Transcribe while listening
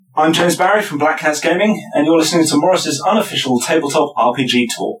I'm James Barry from Black Cats Gaming, and you're listening to Morris's unofficial tabletop RPG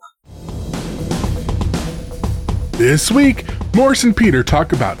talk. This week, Morris and Peter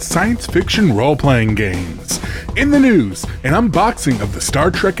talk about science fiction role-playing games. In the news, an unboxing of the Star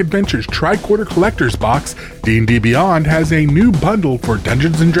Trek Adventures Tricorder Collector's Box, D&D Beyond has a new bundle for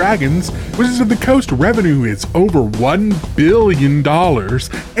Dungeons & Dragons, Wizards of the Coast revenue is over $1 billion,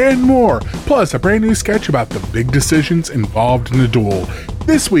 and more, plus a brand new sketch about the big decisions involved in a duel.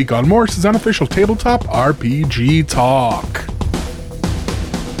 This week on Morris's unofficial tabletop RPG talk.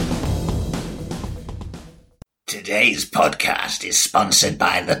 Today's podcast is sponsored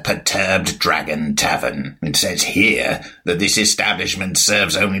by the Perturbed Dragon Tavern. It says here that this establishment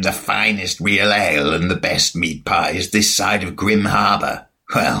serves only the finest real ale and the best meat pies this side of Grim Harbour.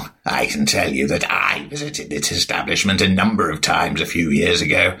 Well, I can tell you that I visited this establishment a number of times a few years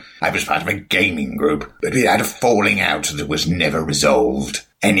ago. I was part of a gaming group, but we had a falling out that was never resolved.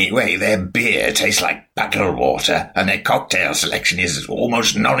 Anyway, their beer tastes like bottled water, and their cocktail selection is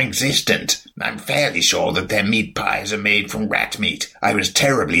almost non-existent. I'm fairly sure that their meat pies are made from rat meat. I was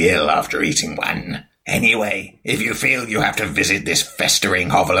terribly ill after eating one. Anyway, if you feel you have to visit this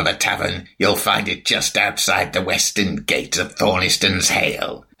festering hovel of a tavern, you'll find it just outside the western gate of Thorniston's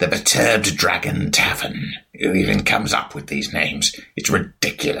Hale, the Perturbed Dragon Tavern. Who even comes up with these names? It's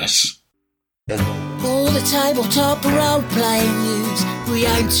ridiculous. All the tabletop role-playing news, we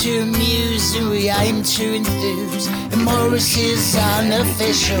aim to amuse and we aim to enthuse. And Morris's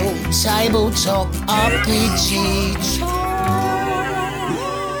unofficial tabletop RPG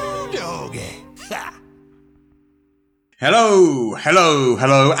Hello,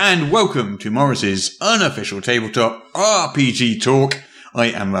 and welcome to Morris's unofficial tabletop RPG talk. I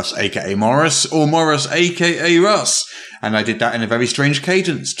am Russ, aka Morris, or Morris, aka Russ. And I did that in a very strange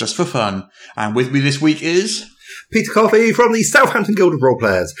cadence, just for fun. And with me this week is... Peter Coffey from the Southampton Guild of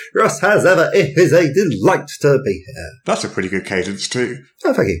Roleplayers. Russ, as ever, it is a delight to be here. That's a pretty good cadence too.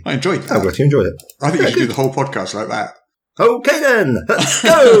 Oh, thank you. I enjoyed that. I'm glad you enjoyed it. I think you should do the whole podcast like that. Okay then, let's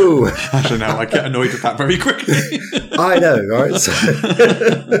go! I don't know, I get annoyed with that very quickly. I know, right? So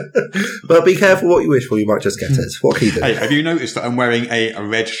but be careful what you wish for, you might just get it. What can you do? Hey, have you noticed that I'm wearing a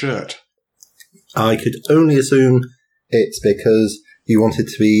red shirt? I could only assume it's because you wanted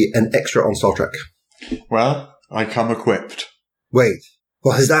to be an extra on Star Trek. Well, I come equipped. Wait,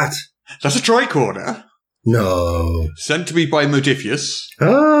 what is that? That's a tricorder. No. Sent to me by Modifius.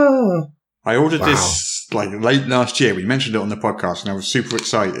 Ah. I ordered this late last year. We mentioned it on the podcast and I was super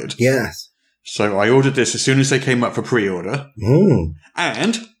excited. Yes. So I ordered this as soon as they came up for pre-order.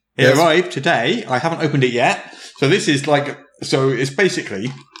 And it arrived today. I haven't opened it yet. So this is so it's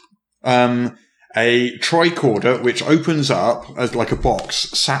basically a tricorder which opens up as like a box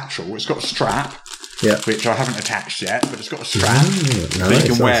satchel. It's got a strap. Yeah. Which I haven't attached yet, but it's got a strap. So you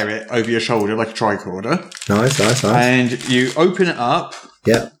can wear it over your shoulder like a tricorder. Nice. And you open it up.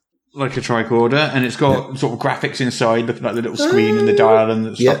 Yeah. Like a tricorder, and it's got sort of graphics inside, looking like the little screen and the dial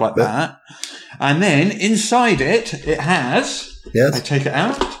and stuff like that. And then inside it has, I take it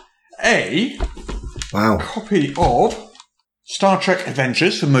out, a copy of Star Trek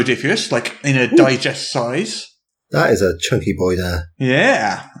Adventures from Modifius, like in a digest size. That is a chunky boy there.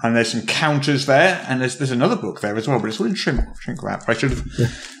 Yeah, and there's some counters there, and there's another book there as well, but it's all in shrink wrap. I should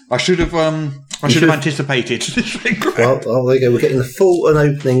have anticipated the shrink wrap. Well, there you go. We're getting the full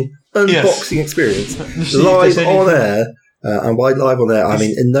opening unboxing experience live on air, and by live on air I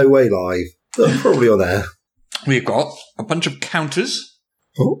mean in no way live, but probably on air. We've got a bunch of counters.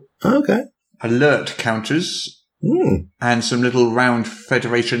 Oh, okay. Alert counters, and some little round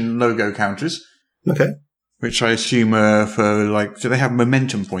Federation logo counters. Okay. Which I assume are for, do they have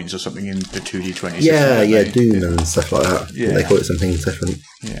momentum points or something in the 2D20? Yeah, Doom and stuff like that. Yeah. They call it something different.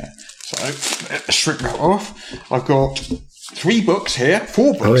 Yeah. So, strip that off. I've got 3 books here.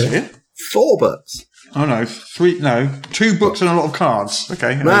 4 books here. 4 books? Oh, no. 2 books and a lot of cards.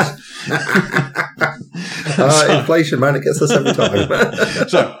 Okay. Inflation, man. It gets us every time.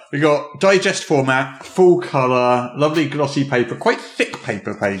 So, we've got digest format, full colour, lovely glossy paper, quite thick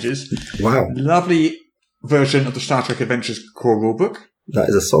paper pages. Wow. Lovely version of the Star Trek Adventures core rulebook. That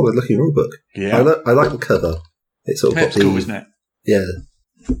is a solid looking rulebook. Yeah. I like the cover. It's sort of That's cool, isn't it? Yeah.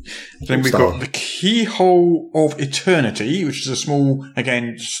 Then we've got the Keyhole of Eternity, which is a small,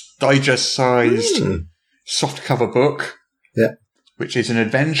 again, digest-sized soft cover book. Yeah. Which is an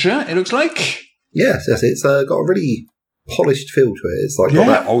adventure, it looks like. Yes. It's got a really polished feel to it. It's got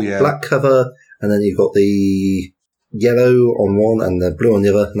that black cover, and then you've got the yellow on one and the blue on the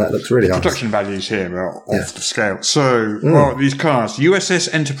other, and that looks really nice. Production values here are off the scale. So, these cards,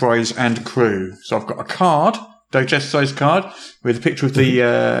 USS Enterprise and crew. So I've got a card digest size card with a picture of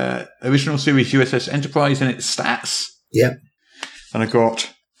the original series USS Enterprise and its stats. Yep. And I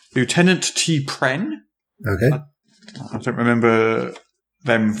got Lieutenant T. Pren. Okay. I don't remember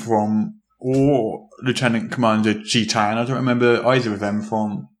them from, or Lieutenant Commander G. Tan. I don't remember either of them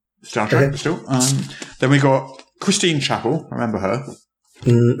from Star Trek, but still. Then we got Christine Chapel. I remember her.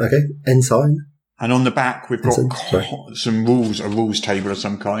 Okay. Ensign. And on the back, we've got some rules, a rules table of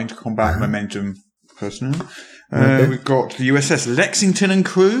some kind, combat momentum personnel. We've got the USS Lexington and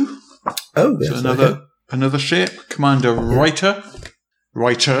crew. Oh, yes. So another ship. Commander Reiter,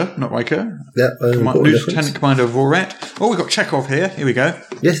 not Riker. Yeah. Lieutenant Commander Voret. Oh, we've got Chekhov here. Here we go.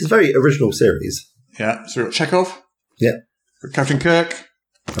 Yes, it's a very original series. Yeah. So we've got Chekhov. Yeah. We've got Captain Kirk.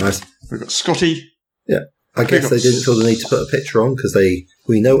 Nice. We've got Scotty. Yeah. I guess they didn't feel the need to put a picture on because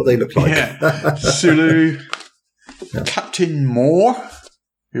we know what they look like. Yeah. Sulu. Yeah. Captain Moore,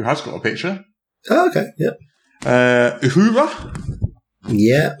 who has got a picture. Oh, okay. Yeah. Uhura.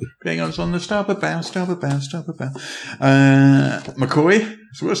 Yeah. Being on the starboard bow. McCoy.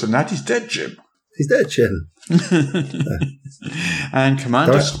 It's worse than that. He's dead, Jim. He's dead, Jim. And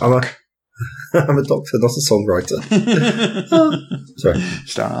Commander. I'm a doctor, not a songwriter. Sorry.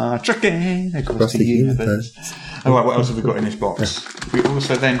 Star Trekking across the universe. Oh, right, what else have we got in this box? We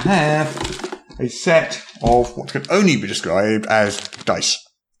also then have a set of what can only be described as dice.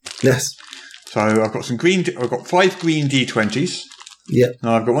 Yes. So I've got I've got 5 green D20s. Yep.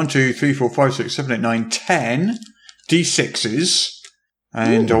 Now I've got 1, 2, 3, 4, 5, 6, 7, 8, 9, 10 D6s.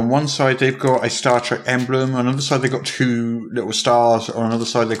 And on one side they've got a Star Trek emblem, on the other side they've got 2 little stars, on another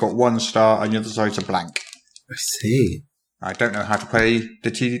side they've got 1 star, and the other side's a blank. I see. I don't know how to play the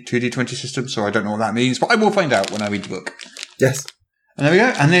 2D20 system, so I don't know what that means, but I will find out when I read the book. Yes. And there we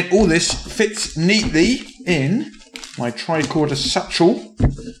go. And then all this fits neatly in my tricorder satchel,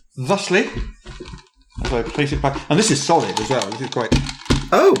 thusly. So I place it back. And this is solid as well. This is quite...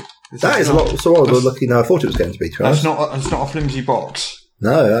 Oh! That is a lot smaller than looking I thought it was going to be. That's not a flimsy box.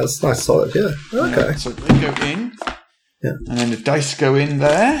 No, that's nice, solid, yeah. Okay. Yeah, so they go in. Yeah. And then the dice go in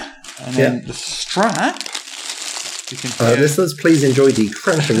there. And then the strap. You can hear. Listeners, please enjoy the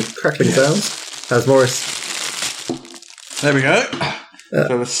crackling sounds as Morris. There we go.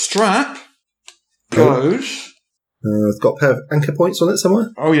 So the strap goes. It's got a pair of anchor points on it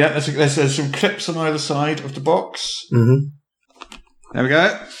somewhere. Oh, yeah. There's some clips on either side of the box. Mm-hmm. There we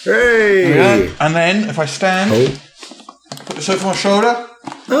go. Hey! There we go. And then, if I stand, put this over my shoulder,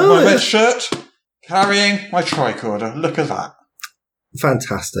 my red shirt, carrying my tricorder. Look at that.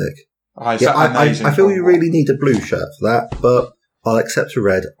 Fantastic. I feel you really need a blue shirt for that, but I'll accept a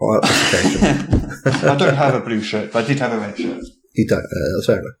red on this occasion. I don't have a blue shirt, but I did have a red shirt. You don't? That's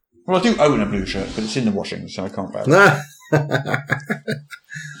fair enough. Well, I do own a blue shirt, but it's in the washing, so I can't wear it.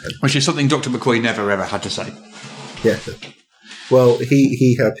 Which is something Dr. McCoy never ever had to say. Yeah. Well,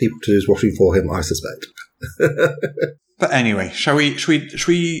 he had people to do his washing for him, I suspect. But anyway, shall we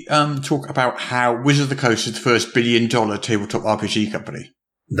talk about how Wizards of the Coast is the first $1 billion tabletop RPG company?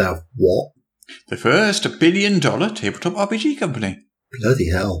 The what? The first $1 billion tabletop RPG company. Bloody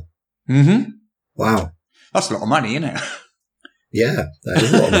hell. Mm-hmm. Wow. That's a lot of money, isn't it? Yeah, that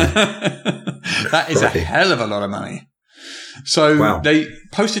is a lot of money. That is a hell of a lot of money. So they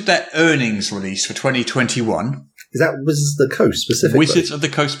posted their earnings release for 2021. Is that Wizards of the Coast specifically? Wizards of the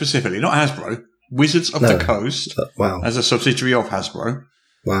Coast specifically, not Hasbro. Wizards of the Coast as a subsidiary of Hasbro.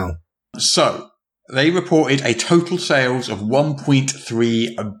 Wow. So they reported a total sales of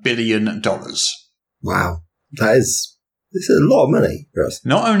 $1.3 billion. Wow. This is a lot of money, Russ.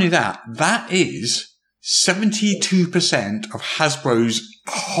 Not only that is 72% of Hasbro's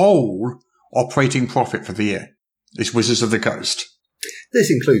whole operating profit for the year. It's Wizards of the Coast. This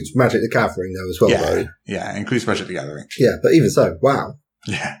includes Magic the Gathering, though, as well, though. Yeah, it includes Magic the Gathering. Yeah, but even so, wow.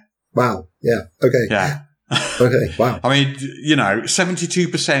 Yeah. Wow. Yeah. Okay. Yeah. Okay. Wow. I mean,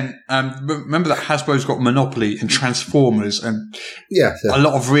 72%. Remember that Hasbro's got monopoly in Transformers and a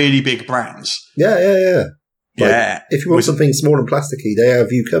lot of really big brands. Yeah. Yeah. If you want something small and plasticky, they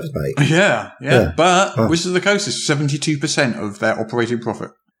have you covered, mate. Yeah. But Wizards of the Coast is 72% of their operating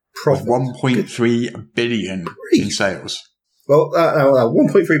profit. Of $1.3 billion in sales. Well,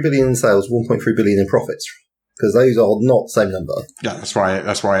 1.3 billion in sales, 1.3 billion in profits, because those are not the same number. Yeah,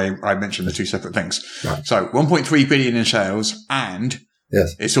 that's why I mentioned the two separate things. Right. So 1.3 billion in sales, and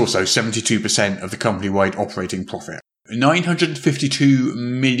it's also 72% of the company-wide operating profit. 952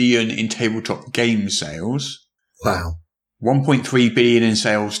 million in tabletop game sales. Wow. 1.3 billion in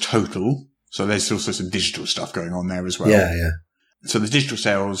sales total. So there's also some digital stuff going on there as well. Yeah. So the digital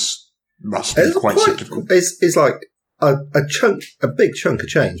sales must be quite significant. It's like a big chunk of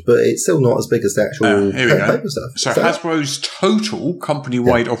change, but it's still not as big as the actual paper stuff. So Hasbro's total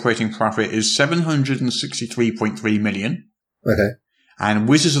company-wide operating profit is $763.3 million. Okay. And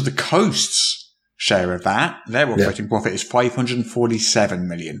Wizards of the Coast's share of that, their operating profit is $547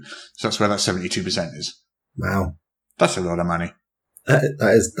 million. So that's where that 72% is. Wow. That's a lot of money. That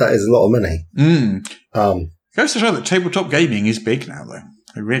is a lot of money. Goes to show that tabletop gaming is big now, though.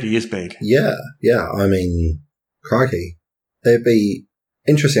 It really is big. Yeah. I mean, crikey. It'd be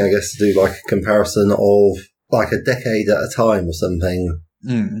interesting, I guess, to do like a comparison of like a decade at a time or something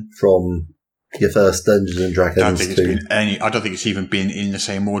from your first Dungeons and Dragons. I don't think it's even been in the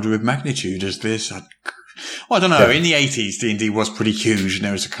same order of magnitude as this. I don't know. In the 80s, D&D was pretty huge, and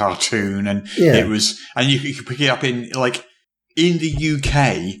there was a cartoon, and it was, and you could pick it up in like. In the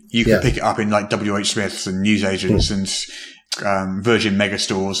UK, you can pick it up in like WH Smith's and newsagents and Virgin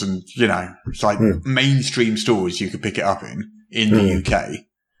Megastores and, it's like mainstream stores you could pick it up in the UK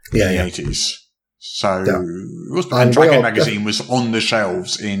in the 80s. So, and Dragon Magazine was on the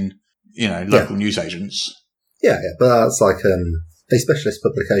shelves in, local newsagents. Yeah, but that's like a specialist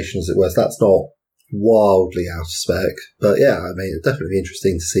publication, as it was. That's not wildly out of spec. But yeah, I mean, it'd definitely be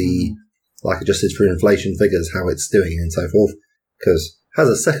interesting to see, like adjusted for inflation figures, how it's doing and so forth. Because as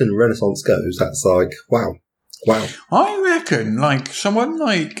a second Renaissance goes, that's like, wow. I reckon, like, someone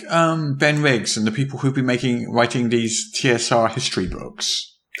like Ben Riggs and the people who've been writing these TSR history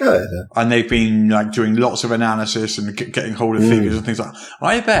books, and they've been like doing lots of analysis and getting hold of figures and things like that,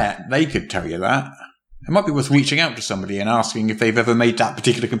 I bet they could tell you that. It might be worth reaching out to somebody and asking if they've ever made that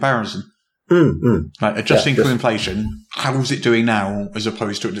particular comparison. Like, adjusting for inflation, how's it doing now as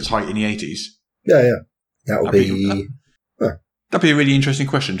opposed to at its height in the 80s? Yeah. That'd be a really interesting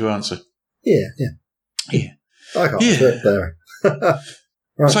question to answer. Yeah. I can't do it there.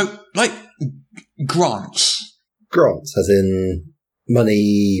 Right. So, like, grants. Grants, as in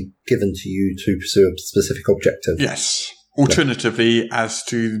money given to you to pursue a specific objective. Yes. Alternatively, as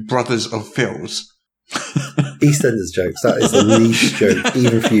to Brothers of Phil's. EastEnders jokes. That is the least joke,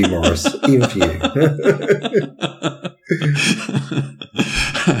 even for you, Morris. Even for you.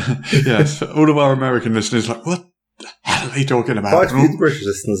 Yes. All of our American listeners are like, what the hell are they talking about? Quite a few British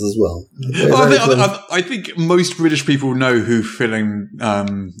listeners as well. I think most British people know who Phil and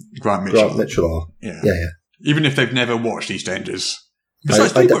Grant Mitchell are. Yeah. Even if they've never watched EastEnders.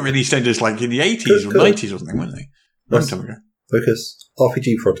 Besides, they were in EastEnders like in the 80s or 90s or something, weren't they? Long time ago. Focus.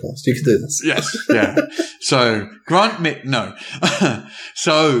 RPG podcast. You can do this. Yes. Yeah. So,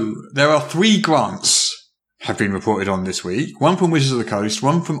 So, there are 3 grants have been reported on this week. One from Wizards of the Coast,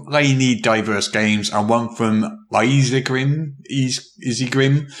 one from I Need Diverse Games, and one from Izigrim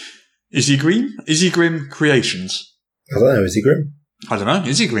Creations. I don't know, Izigrim? I don't know,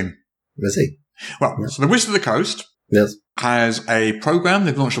 Izigrim. Is he? Well, so the Wizards of the Coast has a program.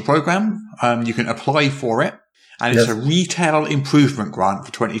 They've launched a program. You can apply for it. And it's a retail improvement grant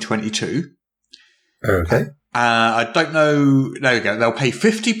for 2022. Okay. I don't know. There we go. They'll pay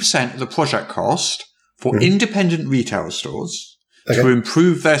 50% of the project cost for independent retail stores to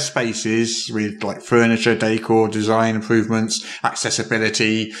improve their spaces with like furniture, decor, design improvements,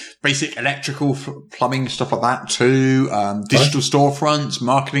 accessibility, basic electrical, plumbing, stuff like that too, digital storefronts,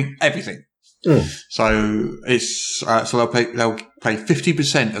 marketing, everything. So it's, so they'll pay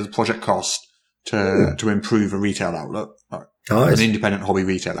 50% of the project cost to improve a retail outlet, an independent hobby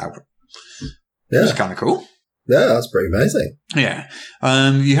retail outlet. Yeah. It's kind of cool. Yeah, that's pretty amazing. Yeah.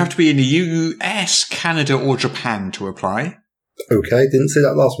 You have to be in the US, Canada, or Japan to apply. Okay, didn't see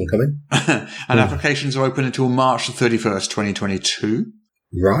that last one coming. And applications are open until March the 31st, 2022.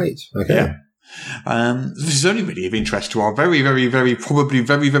 Right, okay. Yeah. This is only really of interest to our very, very, very, probably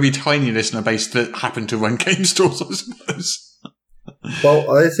very, very tiny listener base that happen to run game stores, I suppose. Well,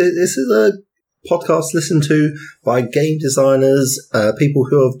 this is a podcast listened to by game designers, people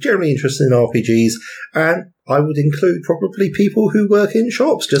who are generally interested in RPGs, and I would include probably people who work in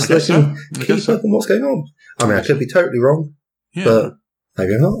shops, just so they can keep up on what's going on. I mean, I could be totally wrong, but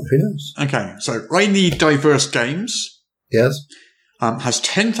maybe not, who knows? Okay, so I Need Diverse Games has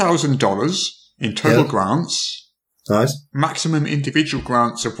 $10,000 in total grants. Nice. Maximum individual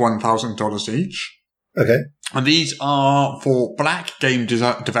grants of $1,000 each. Okay. And these are for black game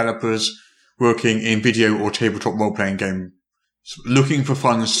developers working in video or tabletop role-playing games, looking for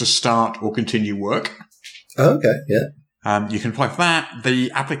funds to start or continue work. Okay, yeah. You can apply for that.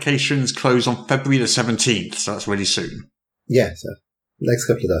 The applications close on February the 17th, so that's really soon. Yeah, so next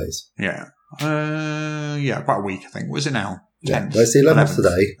couple of days. Yeah. About a week, I think. What is it now? Yeah, well, it's the 11th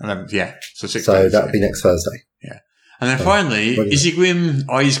today. 11th, yeah. So 6 days. So that'll be next Thursday. Yeah. And then finally, Isegrim,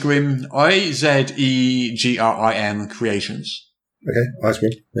 Izegrim Creations. Okay, Ice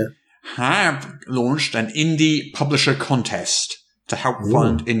Cream, yeah. Have launched an indie publisher contest to help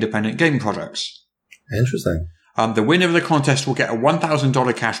fund independent game projects. Interesting. The winner of the contest will get a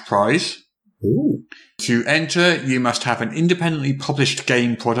 $1,000 cash prize. Ooh. To enter, you must have an independently published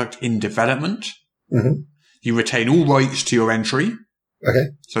game product in development. Mm-hmm. You retain all rights to your entry.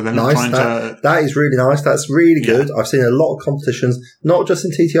 Okay. So they're not trying to... That is really nice. That's really good. I've seen a lot of competitions, not just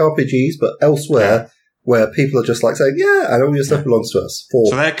in TTRPGs, but elsewhere, where people are just like saying, and all your stuff belongs to us for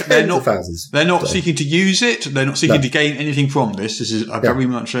they're not, thousands. They're not seeking to use it. They're not seeking to gain anything from this. This is very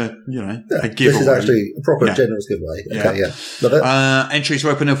much a giveaway. This is actually a proper generous giveaway. Okay, Love it. Entries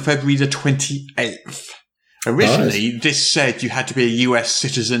were open on February the 28th. Originally, this said you had to be a US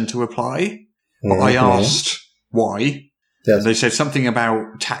citizen to apply. But I asked why. Yes. And they said something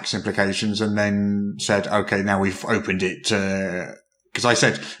about tax implications and then said, okay, now we've opened it because I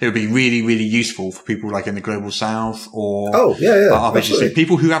said it would be really, really useful for people like in the Global South or RPGs,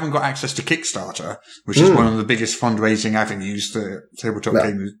 people who haven't got access to Kickstarter, which is one of the biggest fundraising avenues that tabletop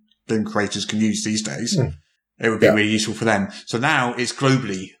game creators can use these days. It would be really useful for them. So now it's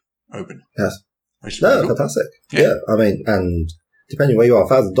globally open. Yes. No, fantastic. Yeah. I mean, and depending where you are,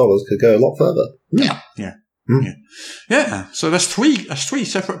 $1,000 could go a lot further. Yeah. So there's three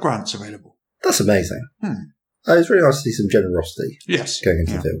separate grants available. That's amazing. It's really nice to see some generosity. Yes. Going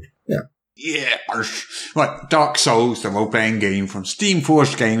into the field. Yeah. Yeah. Right. Dark Souls, the role-playing game from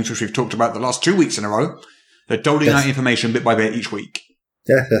Steamforged Games, which we've talked about the last 2 weeks in a row. They're doling out information bit by bit each week.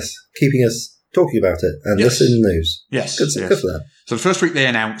 Yes. Keeping us talking about it and listening to the news. Yes. Good for that. So the first week they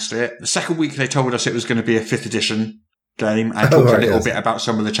announced it. The second week they told us it was going to be a 5th edition game and talked a little bit about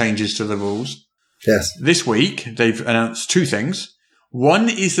some of the changes to the rules. Yes. This week, they've announced 2 things. One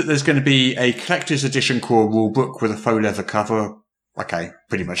is that there's going to be a collector's edition core rulebook with a faux leather cover. Okay,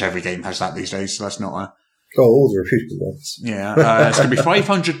 pretty much every game has that these days, so that's not a... all the reputable ones. Yeah, it's going to be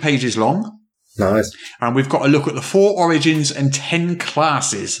 500 pages long. Nice. And we've got a look at the 4 origins and 10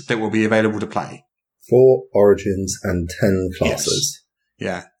 classes that will be available to play. 4 origins and 10 classes. Yes.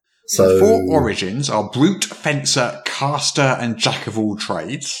 Yeah. So the 4 origins are Brute, Fencer, Caster, and Jack of all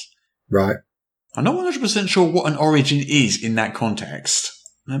trades. Right. I'm not 100% sure what an origin is in that context.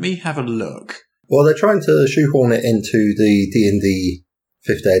 Let me have a look. Well, they're trying to shoehorn it into the D&D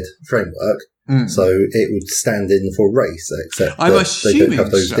 5th ed framework, so it would stand in for race, except I'm that assuming they don't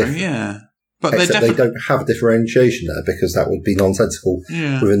have those But they don't have a differentiation there because that would be nonsensical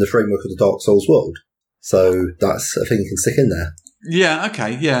within the framework of the Dark Souls world. So that's a thing you can stick in there. Yeah,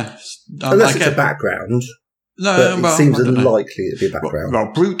 okay, yeah. Unless it's a background. No, but it seems unlikely it'd be a background.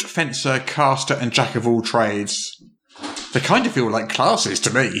 Well, Brute, Fencer, Caster, and Jack of all trades. They kind of feel like classes to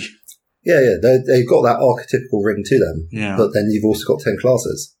me. Yeah. They've got that archetypical ring to them. Yeah. But then you've also got 10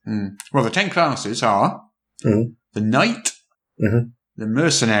 classes. Well, the 10 classes are the Knight, the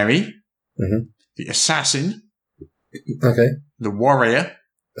Mercenary, the Assassin, the Warrior,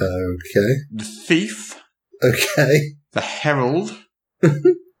 the Thief, the Herald,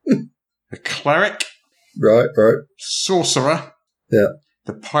 the Cleric, right, Sorcerer, the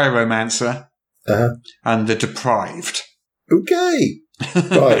Pyromancer, and the Deprived. Okay.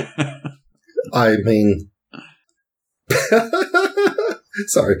 Right. I mean,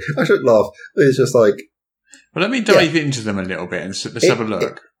 sorry, I shouldn't laugh. It's just like... Well, let me dive into them a little bit and let's have a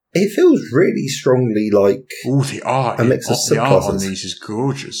look. It feels really strongly like... Oh, the art. A mix of the art on subclasses. these is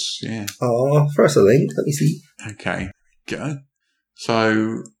gorgeous, yeah. Throw us a link. Let me see. Okay, go.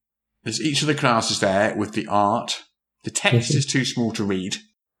 So, there's each of the classes there with the art. The text is too small to read.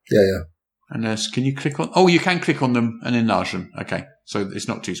 Yeah. And can you click on... Oh, you can click on them and enlarge them. Okay, so it's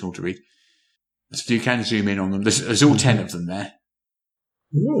not too small to read. So you can zoom in on them. There's all 10 of them there.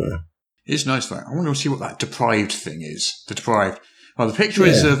 Yeah. It's nice, though. I want to see what that deprived thing is. The deprived. Well, the picture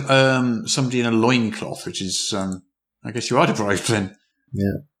is of somebody in a loincloth, which is... I guess you are deprived then.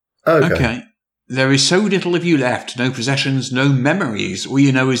 Yeah. Okay. There is so little of you left. No possessions, no memories. All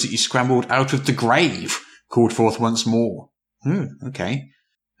you know is that you scrambled out of the grave, called forth once more. Okay.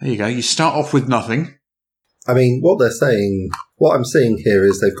 There you go. You start off with nothing. I mean, what I'm seeing here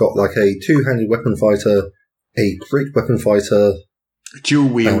is they've got like a 2-handed weapon fighter, a Greek weapon fighter, a dual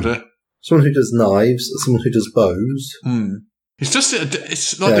wielder, someone who does knives, someone who does bows. It's just,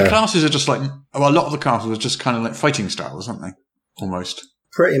 it's like the classes are just like, a lot of the classes are just kind of like fighting styles, aren't they? Almost.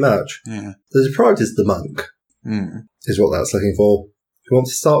 Pretty much. Yeah. The deprived is the monk, is what that's looking for. Who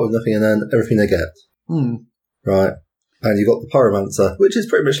wants to start with nothing and then everything they get. Right. And you've got the Pyromancer, which is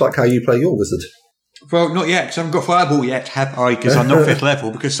pretty much like how you play your wizard. Well, not yet, because I haven't got Fireball yet, have I? Because I'm not 5th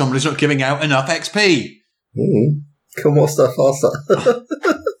level, because somebody's not giving out enough XP. Kill more stuff faster.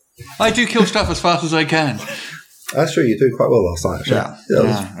 I do kill stuff as fast as I can. That's true, you do quite well last night, actually.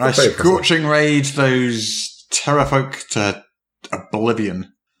 Yeah. I scorching raid those Terrafolk to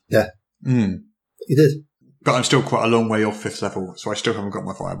oblivion. Yeah. You did. But I'm still quite a long way off 5th level, so I still haven't got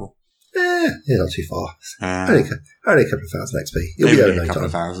my fireball. You're not too far. Only a couple of thousand XP. You'll be there in no time. A couple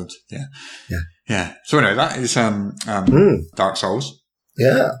of thousand, yeah. So anyway, that is Dark Souls.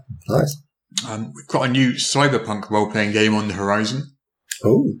 Yeah, nice. We've got a new cyberpunk role-playing game on the horizon.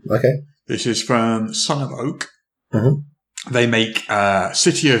 Oh, okay. This is from Son of Oak. Mm-hmm. They make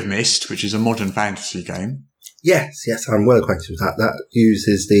City of Mist, which is a modern fantasy game. Yes, I'm well acquainted with that. That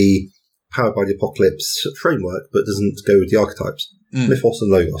uses the Powered by the Apocalypse framework, but doesn't go with the archetypes. Mythos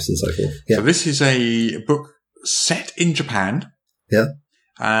and Logos and so forth. Yeah. So this is a book set in Japan. Yeah.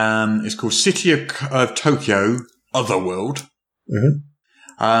 It's called City of Tokyo Otherworld.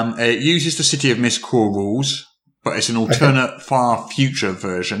 Mm-hmm. It uses the City of Mist core rules, but it's an alternate far future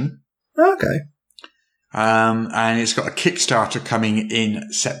version. Okay. And it's got a Kickstarter coming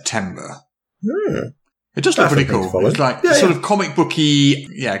in September. It does look That's pretty cool. It's like sort of comic booky,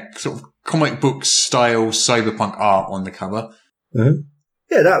 sort of comic book style cyberpunk art on the cover. Mm-hmm.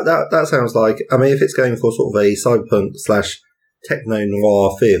 Yeah, that sounds like, I mean, if it's going for sort of a cyberpunk / techno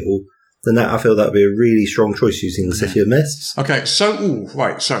noir feel, then I feel that would be a really strong choice using the City of Mists. Okay, so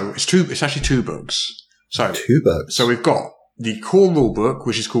it's actually 2 books. So 2 books. So we've got the core rule book,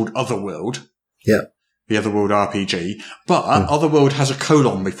 which is called Otherworld. Yeah. The Otherworld RPG. But Otherworld has a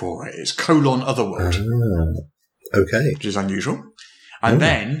colon before it. It's colon Otherworld. Okay. Which is unusual. And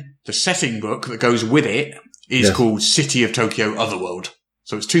then the setting book that goes with it is called City of Tokyo Otherworld.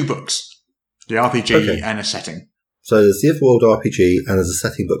 So it's 2 books. The RPG and a setting. So there's the Otherworld RPG and there's a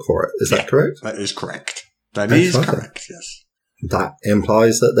setting book for it. Is that correct? That is correct. That is correct, yes. That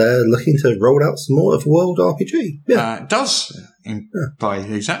implies that they're looking to roll out some more Otherworld RPG. Yeah. It does imply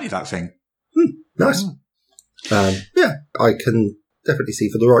exactly that thing. Nice. I can definitely see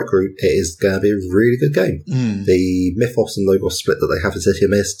for the right group, it is going to be a really good game. The Mythos and Logos split that they have in City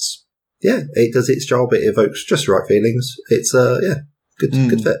of Mists, it does its job. It evokes just the right feelings. It's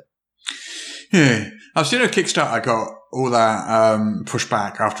good fit. Yeah, I've seen a Kickstarter got all that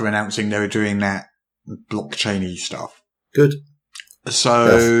pushback after announcing they were doing that blockchain-y stuff. Good.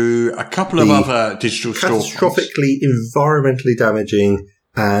 So a couple of other digital storefronts. Catastrophically environmentally damaging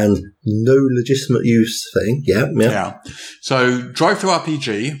and no legitimate use thing. Yeah. So Drive-Thru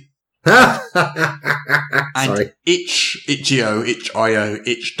RPG and itch.io.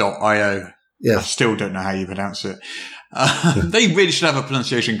 Yeah. I still don't know how you pronounce it. They really should have a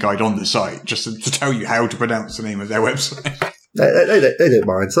pronunciation guide on the site just to tell you how to pronounce the name of their website. They don't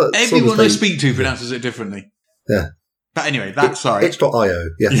mind. So, everyone I speak to pronounces it differently. Yeah. But anyway, that's sorry. Itch.io.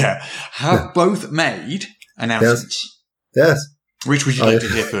 Yeah. Have both made announcements. Yes. Which would you like to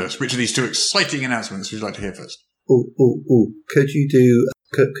hear first? Which of these 2 exciting announcements would you like to hear first? Could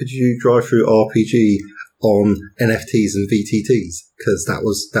you drive through RPG on NFTs and VTTs? Because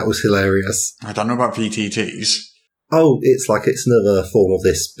that was hilarious. I don't know about VTTs. Oh, it's another form of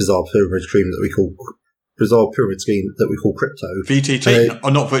this bizarre pyramid scheme that we call crypto. VTT,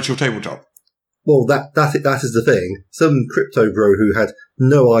 or not virtual tabletop. Well, that is the thing. Some crypto bro who had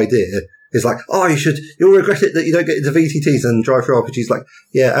no idea is like, you'll regret it that you don't get into VTTs, and Drive Through RPG's like,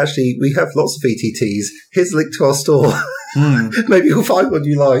 yeah, actually, we have lots of VTTs. Here's a link to our store. Maybe you'll find one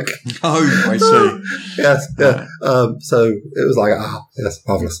you like. Oh, I see. Yes, yeah. So it was like, yes,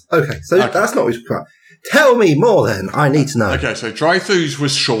 marvellous. Okay, so that's not what we're about. Tell me more then. I need to know. Okay, so Drive-Thru's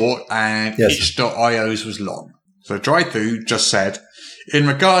was short and itch.io's was long. So Drive-Thru just said, in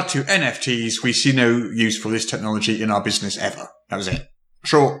regard to NFTs, we see no use for this technology in our business ever. That was it.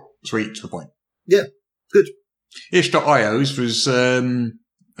 Short, sweet, to the point. Yeah, good. Itch.io's was a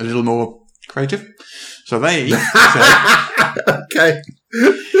little more creative. So they said, okay.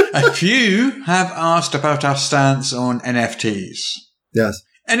 A few have asked about our stance on NFTs. Yes.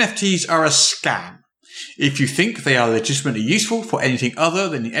 NFTs are a scam. If you think they are legitimately useful for anything other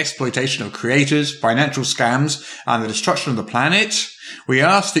than the exploitation of creators, financial scams, and the destruction of the planet, we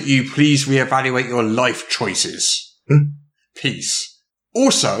ask that you please reevaluate your life choices. Peace.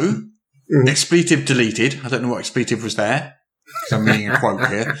 Also, expletive deleted. I don't know what expletive was there, because I'm reading a quote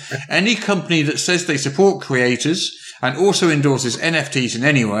here. Any company that says they support creators and also endorses NFTs in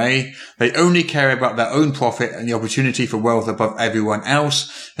any way, they only care about their own profit and the opportunity for wealth above everyone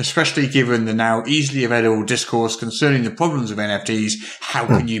else, especially given the now easily available discourse concerning the problems of NFTs. How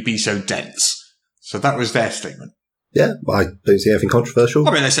can you be so dense? So that was their statement. Yeah, I don't see anything controversial.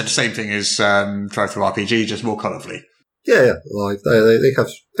 I mean, they said the same thing as Drive-Thru RPG, just more colourfully. Yeah, like they have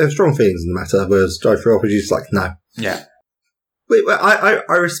strong feelings in the matter, whereas Drive-Thru RPG is like, no, Yeah.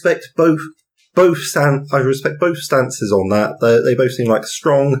 I respect both I respect both stances on that. They both seem like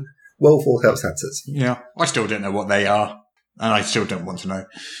strong, well thought out stances. Yeah. I still don't know what they are, and I still don't want to know.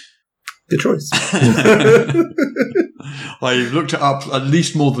 Good choice. I've looked it up at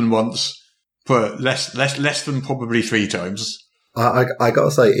least more than once, for less than probably 3 times. I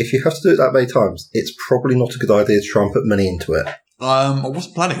gotta say, if you have to do it that many times, it's probably not a good idea to try and put money into it. I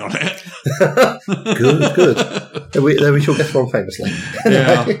wasn't planning on it. Good. Then we shall get on famously.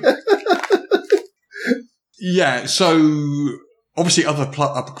 Yeah. Yeah, so obviously other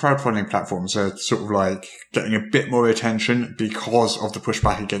crowdfunding platforms are sort of like getting a bit more attention because of the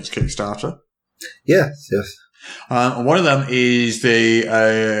pushback against Kickstarter. Yes. One of them is the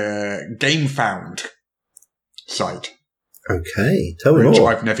GameFound site. Okay, tell me which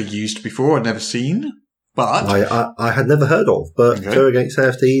more. I've never used before, I've never seen, but I had never heard of, but okay. Go against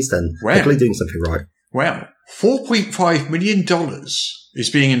AFTs then. Definitely doing something right. Well, $4.5 million is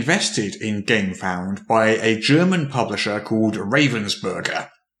being invested in GameFound by a German publisher called Ravensburger,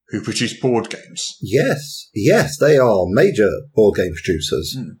 who produce board games. Yes, they are major board game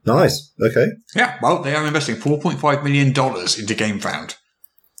producers. Nice, okay. Yeah, well, they are investing $4.5 million into GameFound.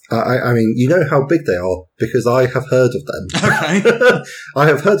 I mean, you know how big they are because I have heard of them. Okay. I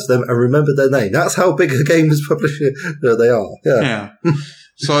have heard of them and remembered their name. That's how big a games publisher they are. Yeah.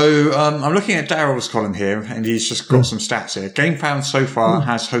 So I'm looking at Daryl's column here, and he's just got some stats here. GameFound so far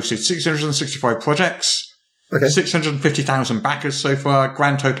has hosted 665 projects, 650,000 backers so far,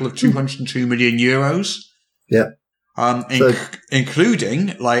 grand total of 202 million euros. Yeah.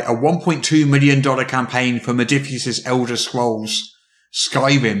 Including like a $1.2 million campaign for Modiphius' Elder Scrolls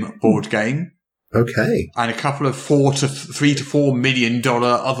Skyrim board game. Okay. And a couple of $3 to $4 million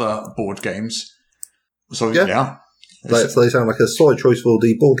other board games. So, yeah. So they sound like a solid choice for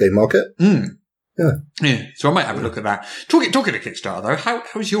the board game market. Yeah. So I might have a look at that. Talking to Kickstarter though, how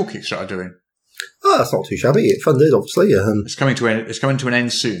is your Kickstarter doing? Oh, that's not too shabby. It funded, obviously. It's coming to an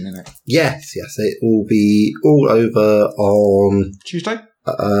end soon, isn't it? Yes. It will be all over on Tuesday.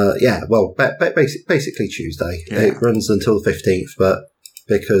 Basically Tuesday. Yeah. It runs until the 15th, but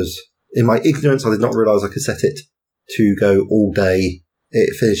because in my ignorance, I did not realise I could set it to go all day.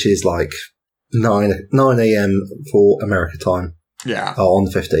 It finishes like 9 a.m. for America time. Yeah. On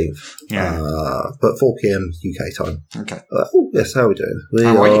the 15th. Yeah. But 4 p.m. UK time. Okay. Yes, how are we doing?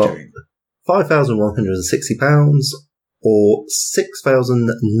 How are you doing? £5,160 or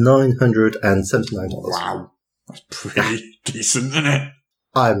 $6,979. Wow. That's pretty decent, isn't it?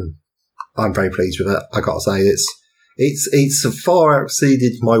 I'm very pleased with it. I gotta say, it's far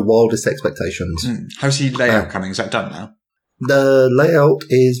exceeded my wildest expectations. How's the layout coming? Is that done now? The layout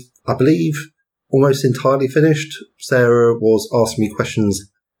is, I believe, almost entirely finished. Sarah was asking me questions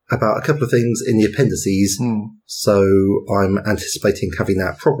about a couple of things in the appendices, so I'm anticipating having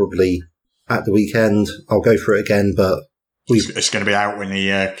that probably at the weekend. I'll go through it again, but it's going to be out when the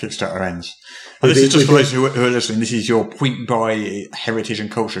Kickstarter ends. This is just for those who are listening. This is your point buy heritage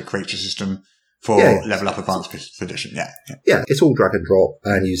and culture creature system for Level Up Advanced 5th Edition. Yeah, it's all drag and drop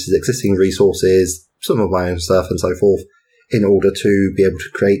and uses existing resources, some of my own stuff and so forth, in order to be able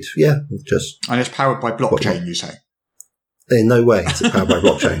to create, just... And it's powered by blockchain, you say? In no way is it powered by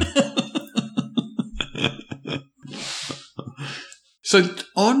blockchain. So,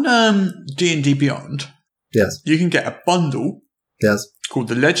 on D&D Beyond, yes, you can get a bundle called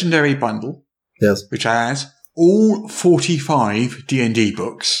the Legendary Bundle, which has all 45 D&D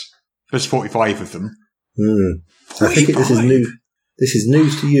books. There's 45 of them. 45? I think this is new. This is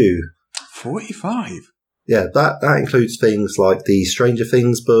news to you. 45? Yeah, that includes things like the Stranger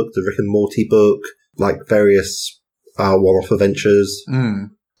Things book, the Rick and Morty book, like various one-off adventures. I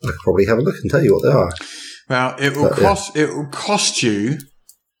could probably have a look and tell you what they are. Well, it will cost you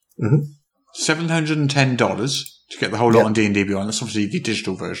 $710 to get the whole lot on D&D Beyond. That's obviously the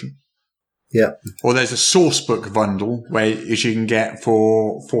digital version. Yeah. Or there's a source book bundle where you can get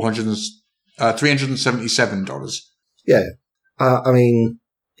for $377. Yeah.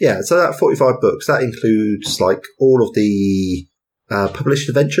 So that 45 books, that includes like all of the published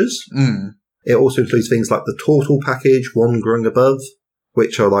adventures. It also includes things like the Turtle package, One Growing Above,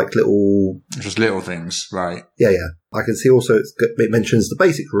 which are like just little things, right? Yeah. I can see also it mentions the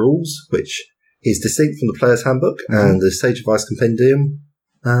basic rules, which is distinct from the player's handbook and the Sage Advice Compendium.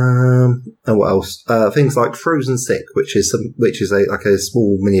 And what else? Things like Frozen Sick, which is a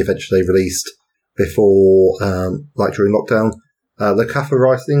small mini adventure they released before, during lockdown. The Kaffa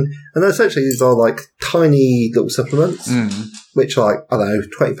writing, and essentially these are like tiny little supplements, which are like, I don't know,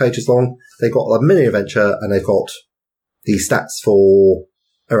 20 pages long. They've got a mini adventure and they've got the stats for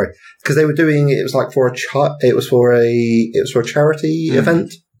Anyway, because they were doing it was like for a charity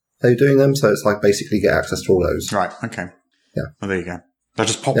event. They were doing them, so it's like basically get access to all those. Right. Okay. Yeah. Well, there you go. That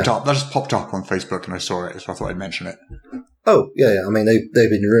just popped up. That just popped up on Facebook, and I saw it, so I thought I'd mention it. Oh yeah. I mean, they've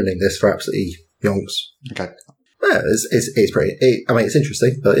been ruining this for absolutely yonks. Okay. Yeah, it's pretty. I mean, it's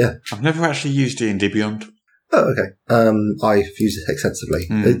interesting, but yeah. I've never actually used D&D Beyond. Oh, okay. I've used it extensively.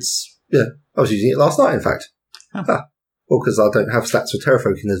 It's I was using it last night, in fact. Oh. Well, because I don't have stats for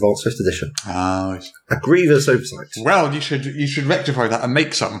Terrafolk in Advanced 5th Edition. Oh. A grievous oversight. Well, you should rectify that and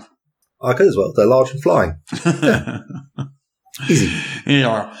make some. I could as well. They're large and flying. Yeah. Easy.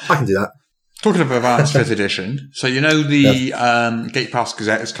 Yeah. I can do that. Talking of Advanced 5th Edition, so you know the Gate Pass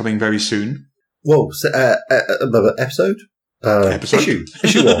Gazette is coming very soon. Whoa, so, episode? Episode?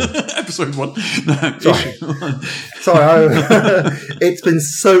 Issue 1. Episode 1. No, Sorry. Issue 1. Sorry, it's been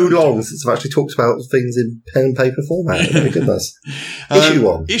so long since I've actually talked about things in pen and paper format. Oh my goodness. Issue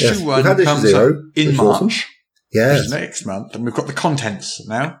 1. Issue 1 We've had comes issue 0, up in March. Awesome. Yes. Which is next month, and we've got the contents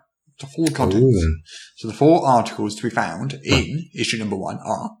now. The full contents. Ooh. So the 4 articles to be found in issue number 1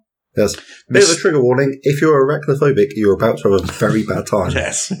 are... Yes. Bit of a trigger warning. If you're arachnophobic, you're about to have a very bad time.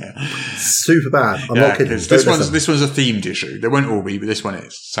 Yes. Yeah. Super bad. I'm not kidding. This one's a themed issue. They won't all be, but this one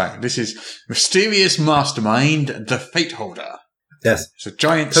is. So this is Mysterious Mastermind, the Fate Holder. Yes. It's a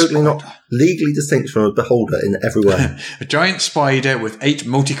giant totally spider. Not legally distinct from a beholder in every way. A giant spider with 8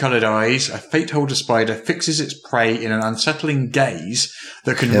 multicoloured eyes, a Fate Holder spider fixes its prey in an unsettling gaze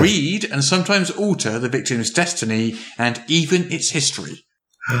that can read and sometimes alter the victim's destiny and even its history.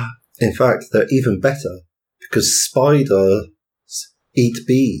 In fact, they're even better because spiders eat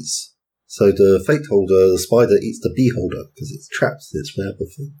bees. So the Fate Holder, the spider, eats the bee holder because it's trapped in its web of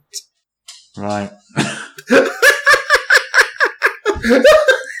fate. Right.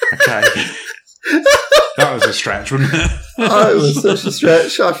 Okay. That was a stretch, wasn't it? Oh, it was such a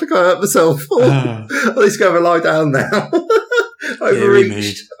stretch. I forgot myself. At least go and lie down now.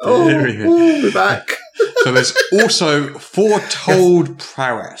 Overreached. We're back. So there's also Foretold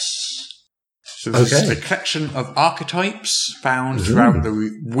Prowess. So this is a collection of archetypes found throughout the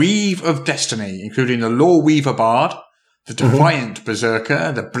Weave of Destiny, including the Lore Weaver Bard, the Defiant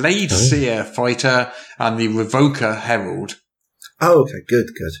Berserker, the Blade Seer Fighter, and the Revoker Herald. Oh, okay.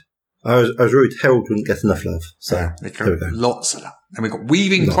 Good. I was worried Herald wouldn't get enough love. So there we go. Lots of that. And we've got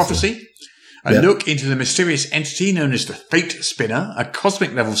Weaving Prophecy, a look into the mysterious entity known as the Fate Spinner, a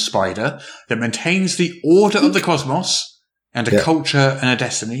cosmic level spider that maintains the order of the cosmos and a culture and a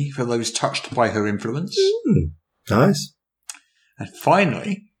destiny for those touched by her influence. Nice. And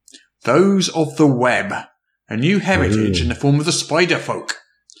finally, Those of the Web, a new heritage in the form of the Spider Folk,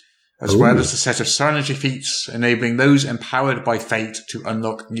 as well as a set of Psynergy feats enabling those empowered by fate to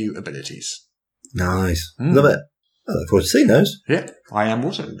unlock new abilities. Nice. Love it. I look forward to seeing those. Yeah, I am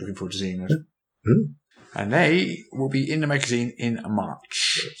also looking forward to seeing those. And they will be in the magazine in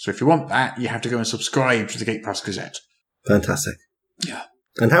March. So if you want that, you have to go and subscribe to the Gate Pass Gazette. Fantastic. Yeah.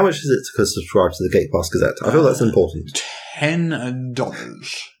 And how much is it to subscribe to the Gate Pass Gazette? I feel that's important. $10.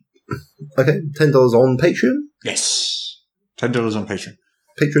 Okay, $10 on Patreon? Yes. $10 on Patreon.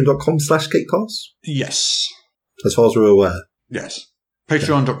 Patreon.com/GatePass? Yes. As far as we're aware. Yes.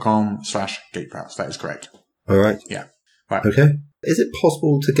 Patreon.com/GatePass. That is correct. All right. Yeah. Right. Okay. Is it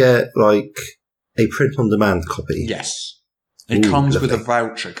possible to get, like, a print-on-demand copy? Yes. It comes lovely. with a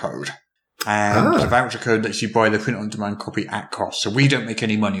voucher code. And the voucher code lets you buy the print-on-demand copy at cost. So we don't make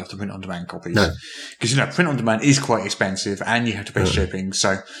any money off the print-on-demand copies. No. Because, print-on-demand is quite expensive and you have to pay shipping.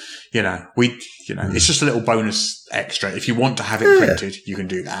 So, it's just a little bonus extra. If you want to have it printed, you can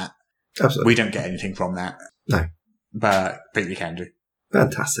do that. Absolutely. We don't get anything from that. No. But you can do.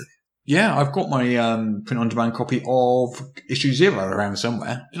 Fantastic. Yeah, I've got my print-on-demand copy of issue 0 around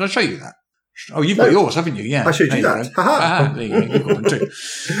somewhere. Did I show you that? Oh, you've got yours, haven't you? Yeah. I showed you that. There you go. You've got one too.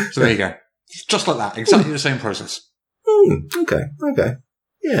 So there you go. Just like that. Exactly the same process. Okay.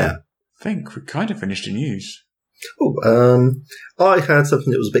 Yeah. I think we kind of finished the news. I had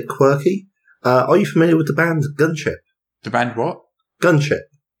something that was a bit quirky. Are you familiar with the band Gunship? The band what? Gunship.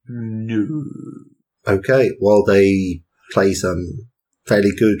 No. Okay, well, they play some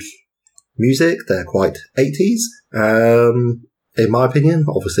fairly good music. They're quite 80s. In my opinion,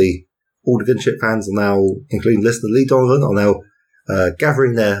 obviously, all the Gunship fans are now, including listener Lee Donovan, are now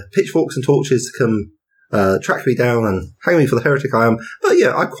gathering their pitchforks and torches to come track me down and hang me for the heretic I am. But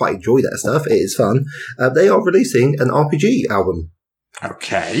yeah, I quite enjoy that stuff. It is fun. They are releasing an RPG album.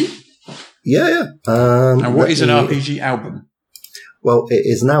 Okay. Yeah. And what is an RPG album? Well, it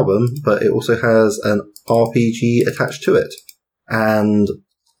is an album, but it also has an RPG attached to it. And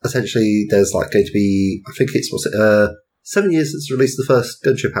essentially, there's going to be, I think it's, 7 years since released the first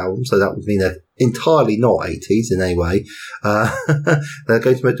Gunship album, so that would mean they're entirely not 80s in any way. They're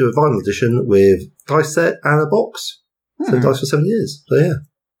going to do a vinyl edition with dice set and a box. So dice for 7 years. So yeah.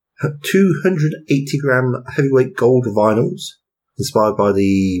 280-gram heavyweight gold vinyls, inspired by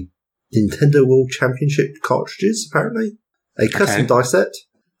the Nintendo World Championship cartridges, apparently. A custom dice set,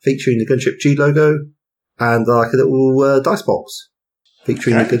 featuring the Gunship G logo, and like a little dice box,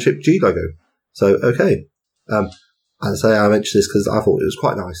 featuring the Gunship G logo. So, okay. And so I mentioned this because I thought it was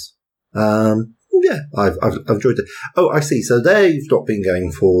quite nice. Yeah, I've enjoyed it. Oh, I see. So they've not been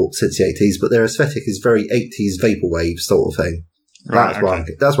going since the 80s, but their aesthetic is very 80s vaporwave sort of thing. Right,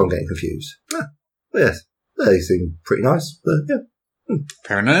 that's why I'm getting confused. Yeah. But yes, they seem pretty nice. But yeah.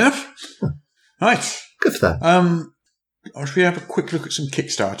 Fair enough. Right. Good for them. Should we have a quick look at some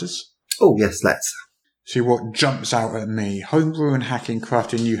Kickstarters? Oh, yes, let's. See what jumps out at me. Homebrew and hacking,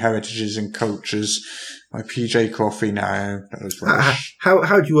 crafting new heritages and cultures by PJ Coffey. No, that was rubbish.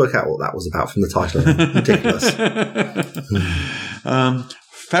 How did you work out what that was about from the title? Ridiculous.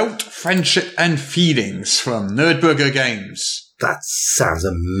 Felt, Friendship and Feelings from Nerdburger Games. That sounds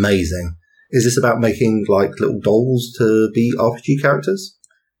amazing. Is this about making like little dolls to be RPG characters?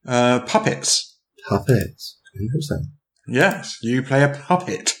 Puppets. Puppets. Interesting. Yes, you play a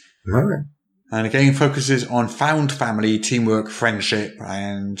puppet. Right. And the game focuses on found family, teamwork, friendship,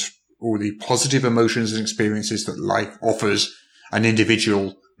 and all the positive emotions and experiences that life offers an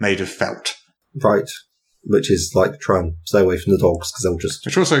individual made of felt. Right. Which is like try and stay away from the dogs because they'll just...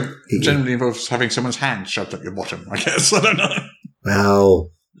 Which also generally involves having someone's hand shoved up your bottom, I guess. I don't know.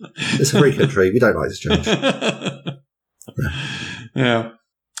 Well, it's a free country. We don't like this change. Yeah.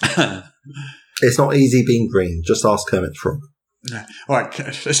 It's not easy being green. Just ask Kermit the Frog. Yeah. All right,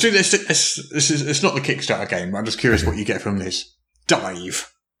 let's do this. It's not the Kickstarter game. I'm just curious what you get from this.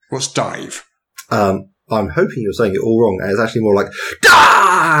 Dive. What's dive? I'm hoping you're saying it all wrong. And it's actually more like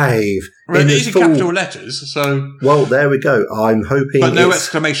dive. Well, it is in capital letters, so. Well, there we go. I'm hoping, but no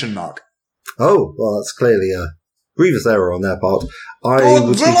exclamation mark. Oh, well, that's clearly a grievous error on their part.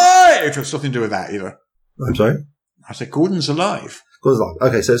 Gordon's alive. It's nothing to do with that either. I'm sorry. I said Gordon's alive. Gordon's alive.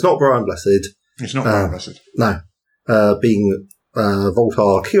 Okay, so it's not Brian Blessed. It's not Brian Blessed. No. Being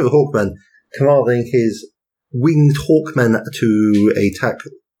Voltar, King of the Hawkmen, commanding his winged Hawkmen to attack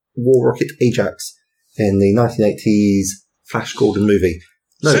War Rocket Ajax in the 1980s Flash Gordon movie.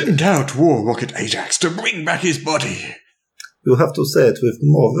 No, send out War Rocket Ajax to bring back his body. You'll have to say it with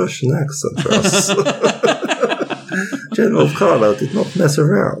more Russian accent for us. General Carlo did not mess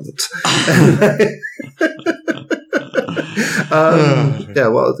around. Yeah,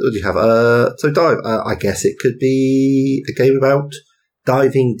 what do you have? So dive. I guess it could be a game about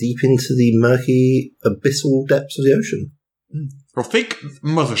diving deep into the murky, abyssal depths of the ocean. Well, think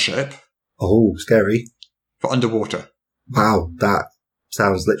Mothership. Oh, scary. For underwater. Wow, that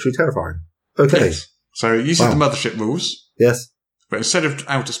sounds literally terrifying. Okay. Yes. So it uses the Mothership rules. Yes. But instead of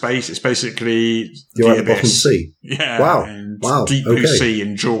outer space, it's basically you're the at the bottom of the sea. Yeah. Wow. And wow. Deep blue sea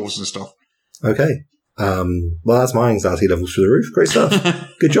and Jaws and stuff. Okay. Well, that's my anxiety levels through the roof. Great stuff.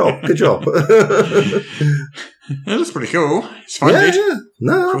 Good job. Good job. That's pretty cool. It's funded. Yeah.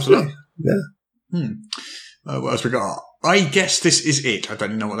 No, absolutely. Yeah. What else we got? I guess this is it. I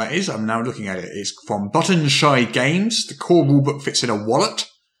don't know what that is. I'm now looking at it. It's from Button Shy Games. The core rulebook fits in a wallet.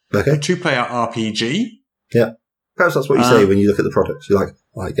 Okay. A 2-player RPG. Yeah. Perhaps that's what you say when you look at the product. You're like,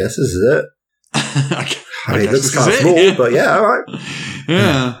 well, I guess this is it. I mean, it looks kind of small, but yeah, all right.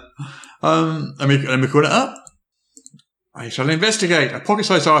 Yeah. Let me call it up. I shall investigate a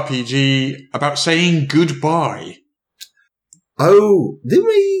pocket-sized RPG about saying goodbye. Oh, didn't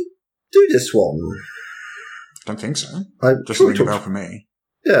we do this one? I don't think so. Just sure ring a bell for me.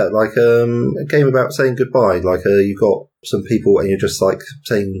 Yeah, like a game about saying goodbye. Like you've got some people and you're just like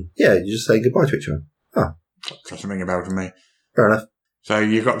saying, you're just saying goodbye to each other. Huh. Doesn't ring a bell for me. Fair enough. So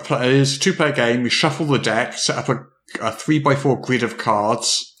you've got it's a 2-player game. You shuffle the deck, set up a 3x4 grid of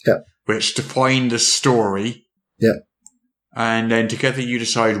cards, which define the story. Yeah. And then together you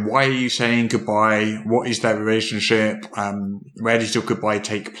decide why are you saying goodbye, what is their relationship, where does your goodbye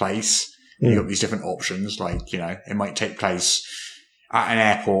take place. You've got these different options, like, it might take place at an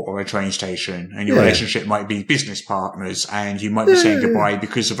airport or a train station, and your relationship might be business partners, and you might be saying goodbye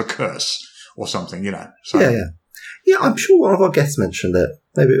because of a curse or something, So, Yeah, I'm sure one of our guests mentioned it.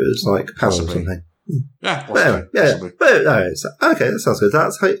 Maybe it was like Pamela or something. Yeah, possibly. But no, okay, that sounds good.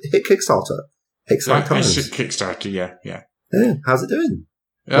 That's hit Kickstarter. Exciting times. Kickstarter, yeah. Yeah, how's it doing?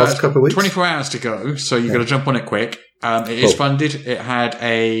 Last couple of weeks? 24 hours to go, so you've got to jump on it quick. It is funded. It had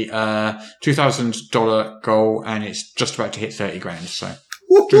a $2,000 goal, and it's just about to hit $30,000. So,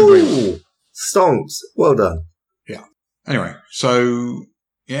 woohoo! Stonks. Well done. Yeah. Anyway, so,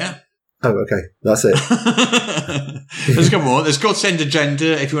 yeah. Oh, okay. That's it. There's a couple more. There's Godsend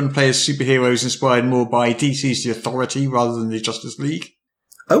Agenda, if you want to play as superheroes inspired more by DC's The Authority rather than the Justice League.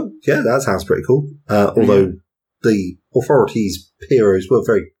 Oh, yeah, that sounds pretty cool. Although the Authority's heroes were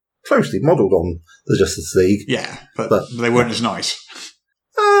very closely modelled on the Justice League. Yeah, but they weren't as nice.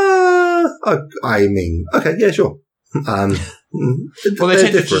 I mean, okay, yeah, sure. Well, they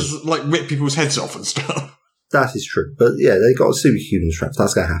tend to just, like, rip people's heads off and stuff. That is true. But yeah, they got superhuman strength.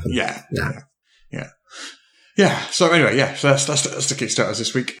 That's going to happen. Yeah. So anyway, yeah, so that's the Kickstarters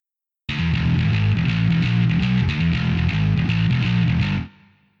this week.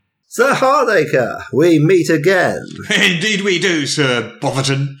 Sir Hardacre, we meet again. Indeed we do, Sir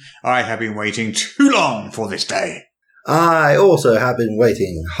Botherton. I have been waiting too long for this day. I also have been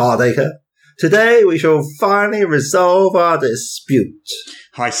waiting, Hardacre. Today we shall finally resolve our dispute.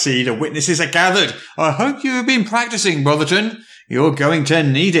 I see the witnesses are gathered. I hope you have been practicing, Brotherton. You're going to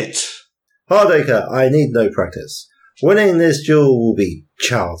need it. Hardacre, I need no practice. Winning this duel will be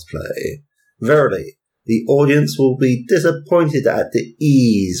child's play. Verily, the audience will be disappointed at the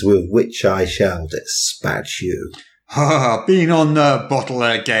ease with which I shall dispatch you. Being on the bottle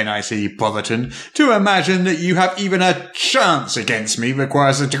again, I see, Brotherton. To imagine that you have even a chance against me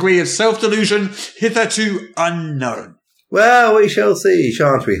requires a degree of self-delusion hitherto unknown. Well, we shall see,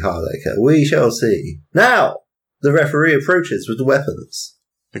 shan't we, Hardacre? We shall see. Now, the referee approaches with the weapons.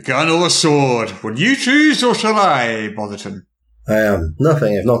 The gun or the sword? Will you choose, or shall I, Brotherton? I am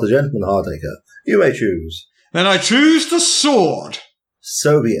nothing if not a gentleman, Hardacre. You may choose. Then I choose the sword.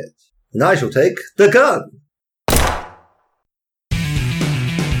 So be it. And I shall take the gun.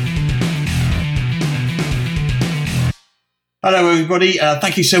 Hello, everybody.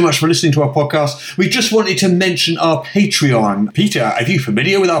 Thank you so much for listening to our podcast. We just wanted to mention our Patreon. Peter, are you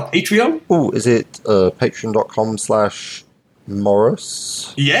familiar with our Patreon? Oh, is it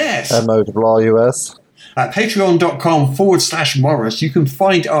patreon.com/Morris? Yes. MORRUS. At patreon.com/Morris, you can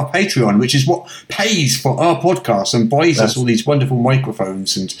find our Patreon, which is what pays for our podcast and buys us all these wonderful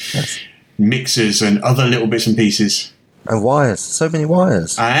microphones and mixers and other little bits and pieces. And wires. So many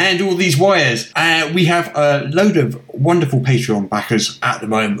wires. And all these wires. We have a load of wonderful Patreon backers at the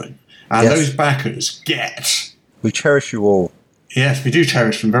moment. And those backers get... We cherish you all. Yes, we do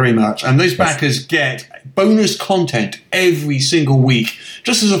cherish them very much. And those backers get bonus content every single week,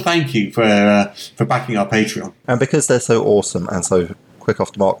 just as a thank you for backing our Patreon. And because they're so awesome and so quick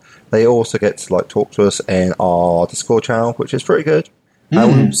off the mark, they also get to talk to us in our Discord channel, which is pretty good.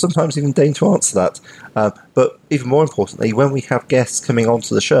 And we sometimes even deign to answer that. But even more importantly, when we have guests coming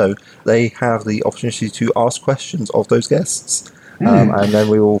onto the show, they have the opportunity to ask questions of those guests. And then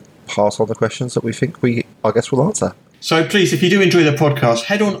we will pass on the questions that we think our guests will answer. So please, if you do enjoy the podcast,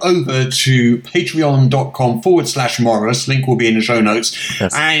 head on over to patreon.com/Morris. Link will be in the show notes.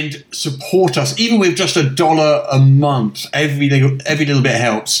 Yes. And support us, even with just $1 a month. Every little bit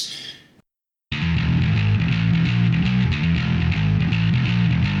helps.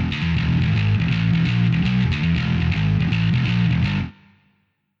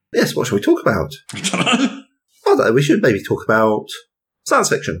 Yes, what shall we talk about? I don't know. I don't know, we should maybe talk about science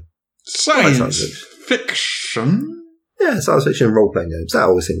fiction. Science fiction? Yeah, science fiction role-playing games. That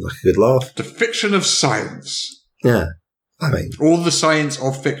always seems like a good laugh. The fiction of science. Yeah. I mean... all the science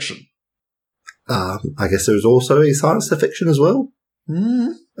of fiction. I guess there's also a science to fiction as well.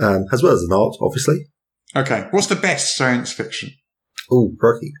 As well as an art, obviously. Okay. What's the best science fiction? Oh,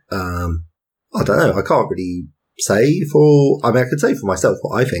 crikey. I don't know. I can't really say I could say for myself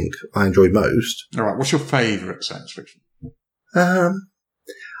what I think I enjoyed most. All right. What's your favourite science fiction? I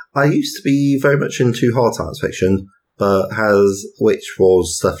used to be very much into hard science fiction, which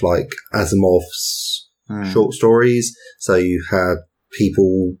was stuff like Asimov's short stories. So you had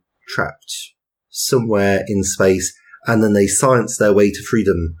people trapped somewhere in space, and then they science their way to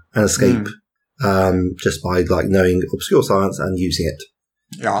freedom and escape, just by knowing obscure science and using it.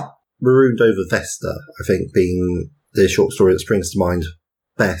 Yeah. Marooned Over Vesta, I think, being the short story that springs to mind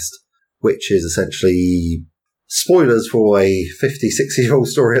best, which is essentially spoilers for a 50-60-year-old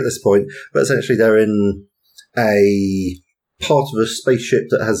story at this point, but essentially they're in a part of a spaceship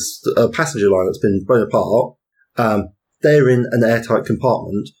that has a passenger line that's been blown apart. They're in an airtight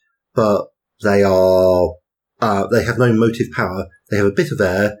compartment, but they have no motive power. They have a bit of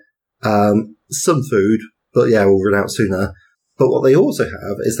air, some food, but we'll run out sooner. But what they also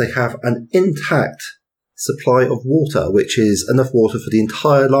have is they have an intact supply of water, which is enough water for the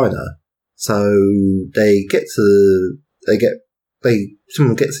entire liner. So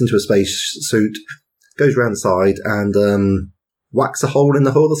someone gets into a space suit, goes around the side, and wax a hole in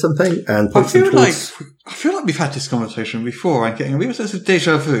the hood or something and I point them feel towards... like we've had this conversation before. I'm getting a real sense of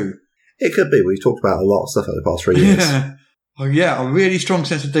deja vu. It could be. We've talked about a lot of stuff over the past 3 years. Yeah. Oh, yeah, a really strong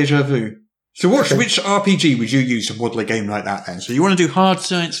sense of deja vu. So which RPG would you use to model a game like that then? So you want to do hard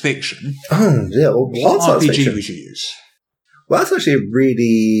science fiction. Oh, yeah. Well, What hard science RPG fiction. would you use? Well, that's actually a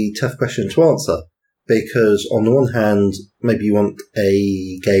really tough question to answer. Because on the one hand, maybe you want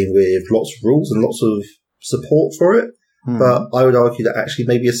a game with lots of rules and lots of support for it. But I would argue that actually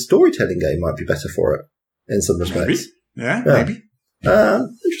maybe a storytelling game might be better for it in some respects. Maybe.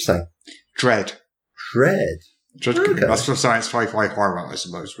 Interesting. Dread. Dread. Okay. That's for science sci-fi horror, I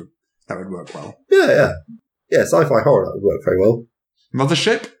suppose. That would work well. Yeah. Yeah, sci-fi horror, that would work very well.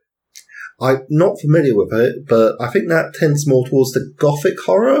 Mothership? I'm not familiar with it, but I think that tends more towards the gothic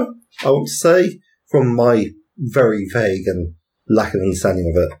horror, I want to say, from my very vague and lack of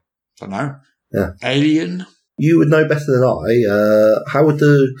understanding of it. Don't know. Yeah. Alien? You would know better than I. How would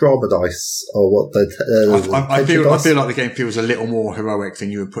the drama dice, or what the... I feel like the game feels a little more heroic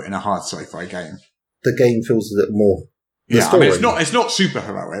than you would put in a hard sci-fi game. The game feels a little more... Yeah, I mean, it's not super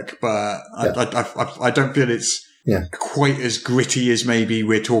heroic, but I don't feel it's quite as gritty as maybe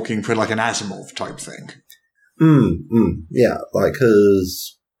we're talking for like an Asimov type thing. Yeah, like,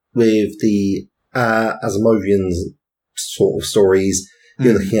 because with the Asimovian sort of stories,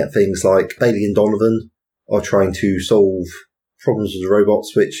 you're looking at things like Bailey and Donovan are trying to solve problems with the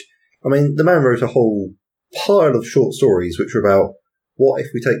robots, which, I mean, the man wrote a whole pile of short stories which were about what if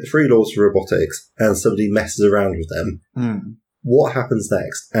we take the 3 laws of robotics and somebody messes around with them? What happens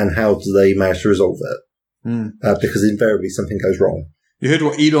next, and how do they manage to resolve it? Because invariably something goes wrong. You heard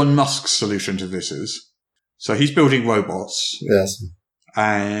what Elon Musk's solution to this is? So he's building robots. Yes.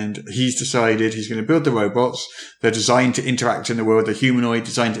 And he's decided he's going to build the robots. They're designed to interact in the world. They're humanoid,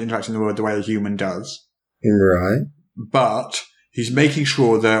 designed to interact in the world the way a human does. Right. But he's making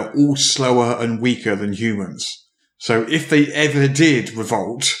sure they're all slower and weaker than humans. So if they ever did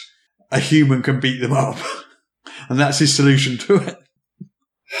revolt, a human can beat them up. And that's his solution to it.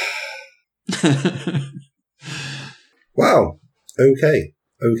 Wow. Okay.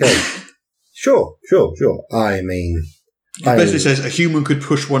 Sure. I mean... It basically says a human could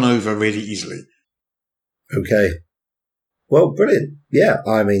push one over really easily. Okay. Well, brilliant. Yeah,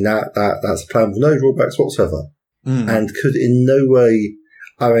 I mean, that's a plan with no drawbacks whatsoever. And could in no way...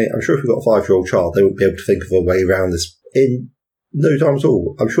 I mean, I'm sure if you've got a 5-year-old child, they wouldn't be able to think of a way around this in no time at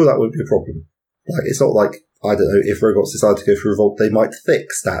all. I'm sure that wouldn't be a problem. Like, it's not like, I don't know, if robots decide to go for revolt, they might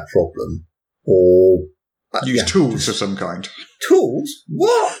fix that problem. Or... Use tools of some kind. Tools?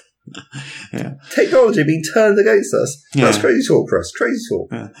 What? Yeah. Technology being turned against us. Yeah. That's crazy talk for us. Crazy talk.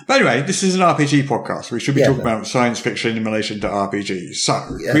 Yeah. But anyway, this is an RPG podcast. We should be talking about science fiction in relation to RPGs. So,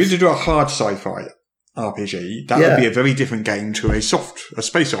 if we were to do a hard sci-fi RPG, that would be a very different game to a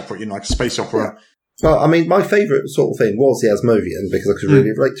space opera, like a space opera. Yeah. Well, I mean, my favourite sort of thing was the Asimovian, because I could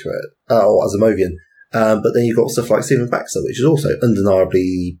really relate to it. Or Asimovian. But then you've got stuff like Stephen Baxter, which is also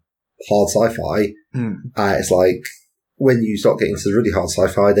undeniably hard sci-fi. It's like, when you start getting to the really hard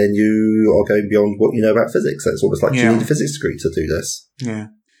sci-fi, then you are going beyond what you know about physics. So it's almost like you need a physics degree to do this. Yeah.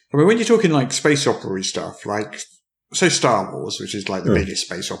 I mean, when you're talking like space opera stuff, like, say Star Wars, which is like the biggest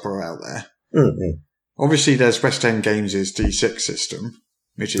space opera out there. Obviously, there's West End Games' D6 system,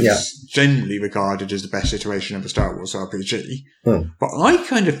 which is generally regarded as the best iteration of a Star Wars RPG. But I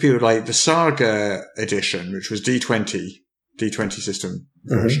kind of feel like the Saga edition, which was D20 system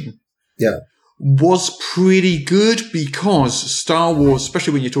version. Was pretty good because Star Wars,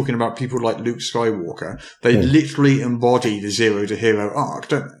 especially when you're talking about people like Luke Skywalker, they literally embody the zero to hero arc,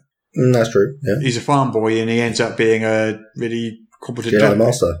 don't they? That's true. Yeah. He's a farm boy and he ends up being a really competent Jedi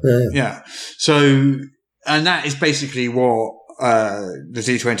Master. Yeah. So, and that is basically what the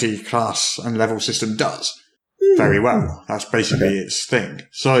D20 class and level system does very well. That's basically its thing.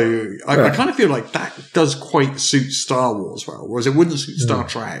 So I kind of feel like that does quite suit Star Wars well, whereas it wouldn't suit Star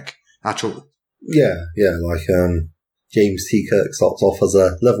Trek at all. Yeah, like James T. Kirk starts off as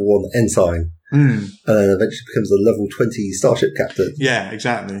a level 1 ensign and then eventually becomes a level 20 starship captain. Yeah,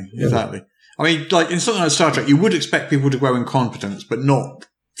 exactly. I mean, like in something like Star Trek, you would expect people to grow in competence, but not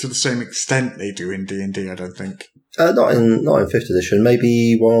to the same extent they do in D&D, I don't think. Not in 5th edition.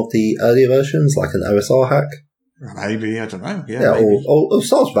 Maybe one of the earlier versions, like an OSR hack. Maybe, I don't know. Or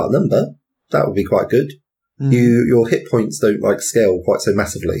starts with that number. That would be quite good. Your hit points don't like scale quite so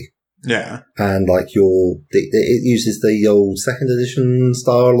massively. Yeah. And like it uses the old 2nd edition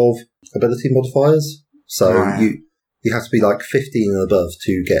style of ability modifiers. So you have to be like 15 and above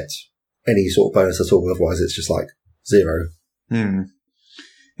to get any sort of bonus at all. Otherwise it's just like 0.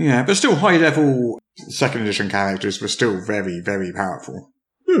 Yeah, but still high level second edition characters were still very, very powerful.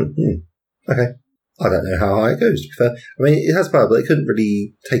 Okay. I don't know how high it goes, to be fair. I mean, it has power, but it couldn't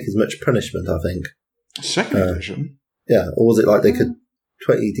really take as much punishment, I think. Second edition? Yeah, or was it like they could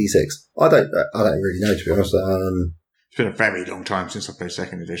 20d6? I don't really know, to be honest. It's been a very long time since I played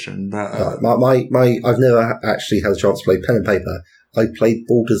second edition, but I've never actually had a chance to play pen and paper. I played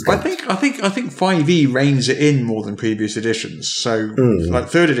Baldur's Gate. I think 5e reins it in more than previous editions. So, like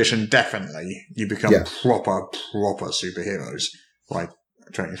third edition, definitely you become proper superheroes by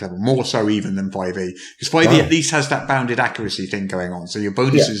 27, more so even than 5e, because 5e at least has that bounded accuracy thing going on. So your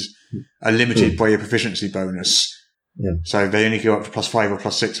bonuses are limited by your proficiency bonus. Yeah. So they only go up to +5 or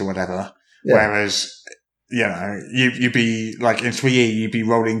 +6 or whatever. Yeah. Whereas, you know, you'd be like in 3e, you'd be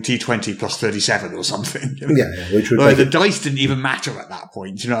rolling D20 +37 or something. You know? Yeah, which would like the dice didn't even matter at that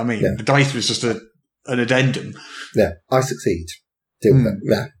point. You know what I mean? Yeah. The dice was just an addendum. Yeah, I succeed. Deal with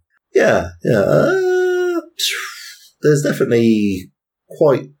it. Yeah. There's definitely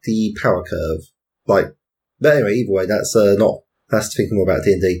quite the power curve. Like, but anyway, either way, that's thinking more about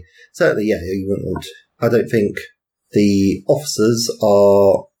D&D. Certainly, you wouldn't want. I don't think the officers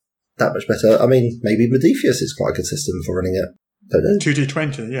are that much better. I mean, maybe Modiphius is quite a good system for running it. Don't know.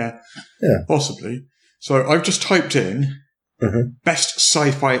 2d20, yeah, possibly. So I've just typed in best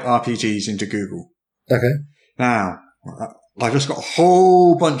sci-fi RPGs into Google. Okay. Now I've just got a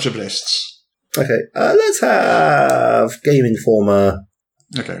whole bunch of lists. Okay, let's have Game Informer.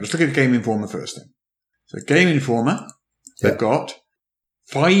 Okay, let's look at Game Informer first then. So Game Informer, they've got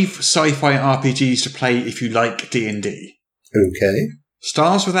 5 sci-fi RPGs to play if you like D&D. Okay.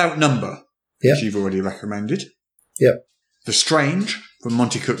 Stars Without Number, which you've already recommended. Yep. The Strange from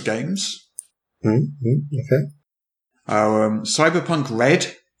Monty Cook Games. Okay. Cyberpunk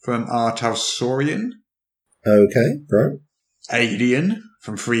Red from R. Talsorian. Okay, right. Alien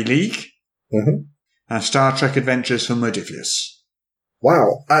from Free League. And Star Trek Adventures from Modiphius.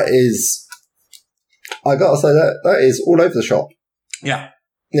 Wow, that is... I gotta say, that is all over the shop. Yeah.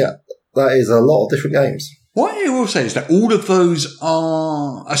 Yeah, that is a lot of different games. What I will say is that all of those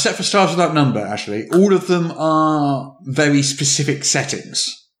are, except for Stars Without Number, actually, all of them are very specific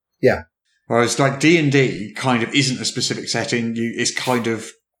settings. Yeah. Whereas, like, D&D kind of isn't a specific setting. It's kind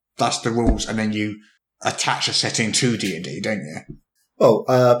of, that's the rules, and then you attach a setting to D&D, don't you? Well,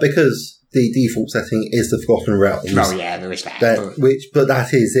 because the default setting is the Forgotten Realms. Oh, yeah, there is that. But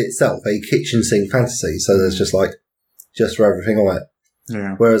that is itself a kitchen sink fantasy, so there's just for everything on it.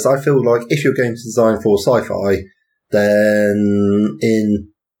 Yeah. Whereas I feel like if you're going to design for sci-fi, then in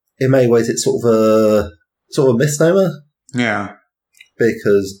many ways it's sort of a misnomer. Yeah.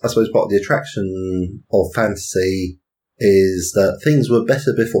 Because I suppose part of the attraction of fantasy is that things were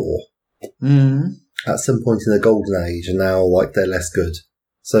better before. At some point in the golden age, and now they're less good.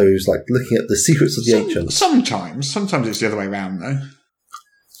 So it's like looking at the secrets of the ancients. Sometimes it's the other way around, though.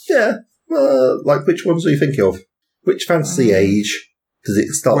 Yeah. Which ones are you thinking of? Which fantasy age does it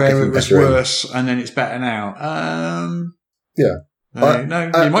start where getting it was better worse and then it's better now? Yeah.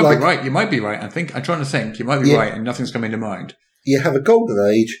 No, you might be right. You might be right. I'm trying to think. You might be right, and nothing's coming to mind. You have a golden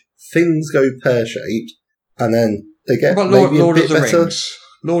age, things go pear-shaped, and then they get what about Lord maybe of a the bit better. Rings?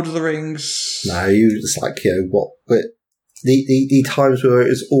 Lord of the Rings. No, it's what? But the times where it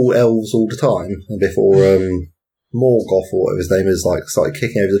was all elves all the time, and before Morgoth or whatever his name is, started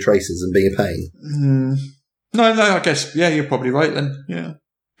kicking over the traces and being a pain. No, I guess, you're probably right then. Yeah.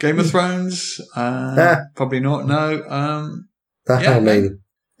 Game of Thrones? Probably not, no. That's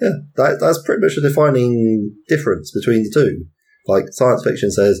pretty much a defining difference between the two. Science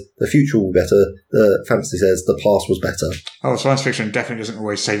fiction says the future will be better, the fantasy says the past was better. Oh, science fiction definitely doesn't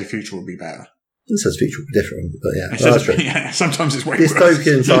always say the future will be better. It says future will be different, but that's true. Yeah, sometimes it's way worse.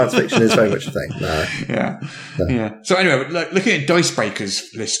 Dystopian science fiction is very much a thing. Yeah. So anyway, looking at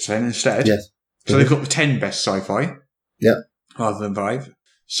Dicebreaker's list then instead. Yes. So they've got the 10 best sci-fi. Yeah. Rather than 5.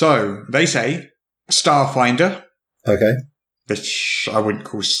 So they say Starfinder. Okay. Which I wouldn't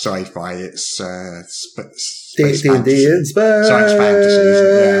call sci-fi. It's D&D in space. Science fantasy, isn't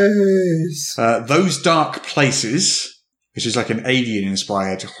it? Yeah. Those Dark Places, which is like an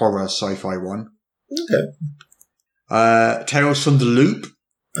alien-inspired horror sci-fi one. Okay. Tales from the Loop.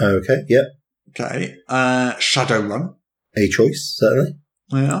 Okay, yep. Okay. Shadowrun. A choice, certainly.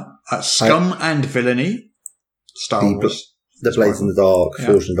 Yeah. Scum and Villainy. Star Wars. The Blades in the Dark,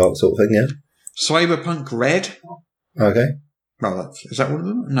 Forge in the Dark sort of thing, yeah. Cyberpunk Red. Okay. Well, is that one of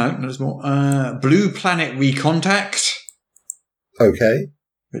them? No, there's more. Blue Planet Recontact. Okay.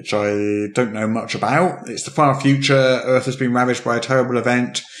 Which I don't know much about. It's the far future. Earth has been ravaged by a terrible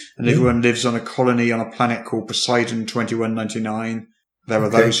event, and everyone lives on a colony on a planet called Poseidon 2199. There are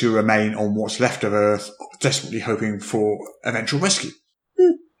those who remain on what's left of Earth, desperately hoping for eventual rescue.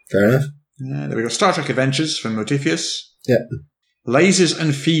 Fair enough. Then we've got Star Trek Adventures from Modiphius. Yeah. Lasers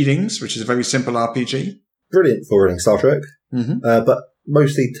and Feelings, which is a very simple RPG. Brilliant for running Star Trek. Mm-hmm. But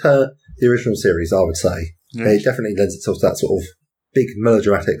mostly the original series, I would say. Yeah. It definitely lends itself to that sort of big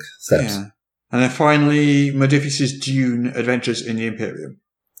melodramatic steps. Yeah. And then finally, Modiphius' Dune Adventures in the Imperium.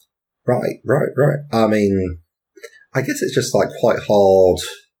 Right. I mean, I guess it's just like quite hard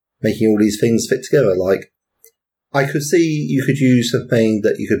making all these things fit together. Like, I could see you could use something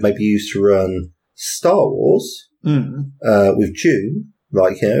that you could maybe use to run Star Wars with Dune.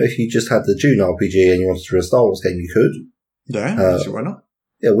 Like, if you just had the Dune RPG and you wanted to run a Star Wars game, you could. Yeah, why not?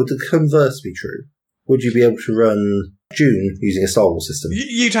 Yeah, would the converse be true? Would you be able to run Dune using a Star Wars system?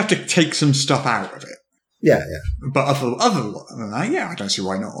 You'd have to take some stuff out of it. Yeah. But other than that, yeah, I don't see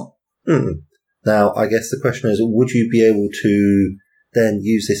why not. Now, I guess the question is, would you be able to then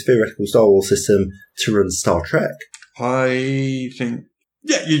use this theoretical Star Wars system to run Star Trek? I think,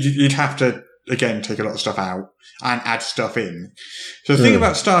 yeah, you'd have to, again, take a lot of stuff out and add stuff in. So the thing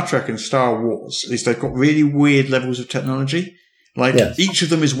about Star Trek and Star Wars is they've got really weird levels of technology. Like, each of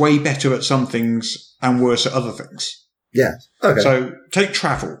them is way better at some things and worse at other things. Yeah. Okay. So, take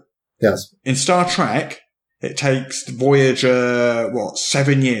travel. Yes. In Star Trek, it takes Voyager,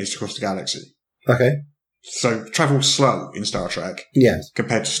 7 years to cross the galaxy. Okay. So, travel's slow in Star Trek. Yes.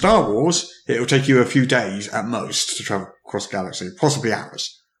 Compared to Star Wars, it'll take you a few days at most to travel across the galaxy, possibly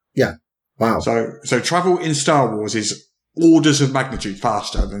hours. Yeah. Wow. So travel in Star Wars is orders of magnitude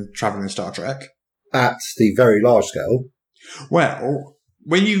faster than travel in Star Trek. At the very large scale. Well,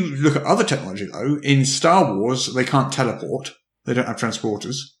 when you look at other technology, though, in Star Wars, they can't teleport. They don't have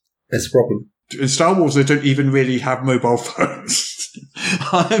transporters. It's a problem. In Star Wars, they don't even really have mobile phones.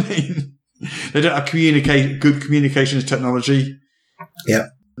 I mean, they don't have good communications technology. Yeah.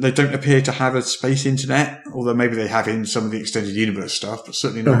 They don't appear to have a space internet, although maybe they have in some of the extended universe stuff, but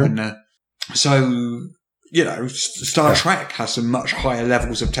certainly not in there. So, Star Trek has some much higher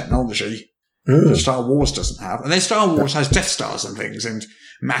levels of technology that Star Wars doesn't have. And then Star Wars has Death Stars and things and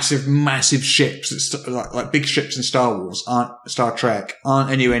massive ships. Like big ships in Star Trek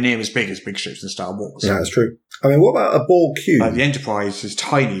aren't anywhere near as big as big ships in Star Wars. Yeah, that's true. I mean, what about a Borg cube? Like the Enterprise is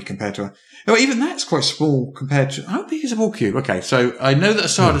tiny compared to even that's quite small compared to... How big is a Borg cube? Okay, so I know that a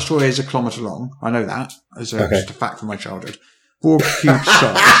Star Destroyer is a kilometre long. I know that. As just a fact from my childhood. Borg cube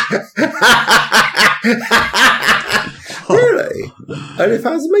size. Really? Only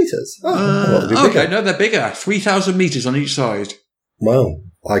 1,000 metres? Okay, no, they're bigger. 3,000 metres on each side. Well,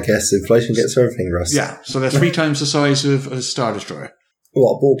 I guess inflation gets everything, Russ. Yeah, so they're 3 times the size of a Star Destroyer.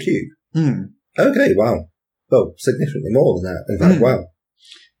 What, Borg cube? Okay, wow. Well, significantly more than that. In fact, wow.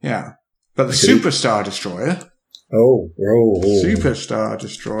 Yeah. But the Super Star Destroyer... Super Star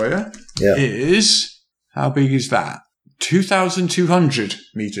Destroyer is... How big is that? 2,200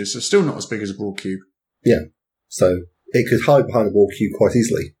 metres. So still not as big as a Borg cube. Yeah. So it could hide behind a Borg cube quite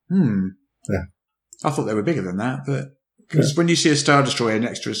easily. Yeah. I thought they were bigger than that, but... Because when you see a Star Destroyer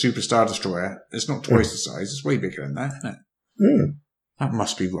next to a Super Star Destroyer, it's not twice the size. It's way bigger than that, isn't it? That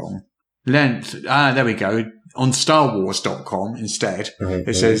must be wrong. Length. There we go. On StarWars.com instead,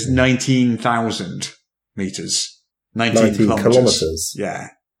 it says 19,000 metres. 19 kilometres. Yeah.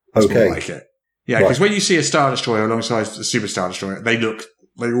 That's more like it. Yeah, because when you see a Star Destroyer alongside the Super Star Destroyer, they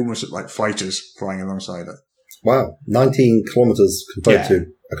almost look like fighters flying alongside it. Wow. 19 kilometres compared to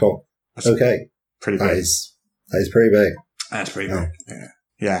a car. Okay. Pretty big. That is pretty big. That's pretty big.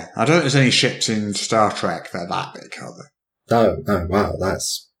 Yeah. I don't think there's any ships in Star Trek that are that big, are there? No. Wow.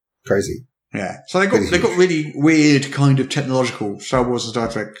 That's crazy. Yeah. So they've got really weird kind of technological Star Wars and Star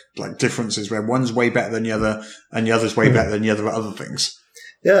Trek like differences where one's way better than the other and the other's way better than the other at other things.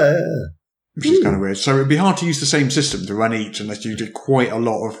 Yeah. Which is kind of weird. So it'd be hard to use the same system to run each unless you did quite a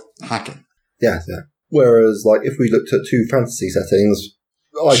lot of hacking. Yeah. Whereas, like, if we looked at 2 fantasy settings,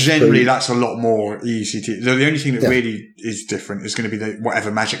 generally that's a lot more easy to... The only thing that really is different is going to be whatever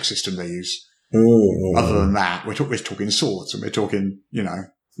magic system they use. Other than that, we're talking swords and we're talking, Yeah,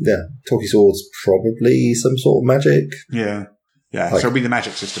 talkie swords, probably some sort of magic. Yeah. So it'll be the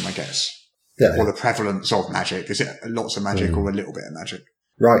magic system, I guess. Yeah. Or the prevalence of magic. Is it lots of magic or a little bit of magic?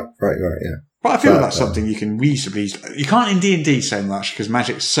 Right, yeah. But I feel that's something you can reasonably... You can't in D&D so much because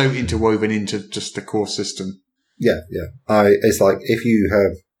magic's so interwoven into just the core system. Yeah. It's like if you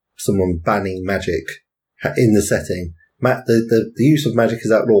have someone banning magic in the setting, the use of magic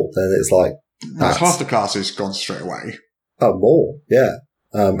is outlawed, then it's like... That's half the classes gone straight away. Oh, more, yeah.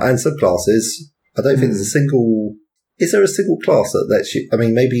 And subclasses, I don't think there's a single... Is there a single class that lets you... I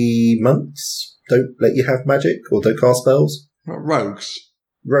mean, maybe monks don't let you have magic or don't cast spells? Rogues.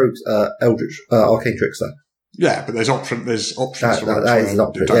 Rogues, Eldritch, Arcane Trickster. Yeah, but there's options. That is an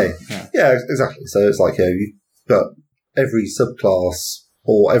option. Yeah, exactly. So it's like you've got every subclass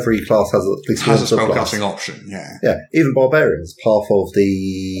or every class has at least one has a subclass. spellcasting option. Yeah, yeah. Even barbarians, part of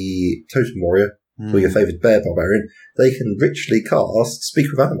the totem warrior or your favoured bear barbarian, they can richly cast Speak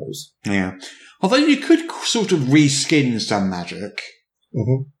with Animals. Yeah. Although you could sort of reskin some magic,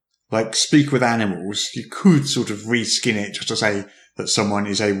 like Speak with Animals. You could sort of reskin it just to say that someone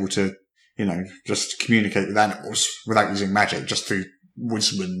is able to, just communicate with animals without using magic, just through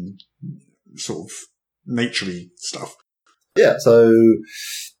wisdom and sort of naturey stuff. Yeah, so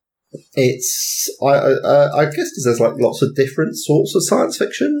it's I guess because there's like lots of different sorts of science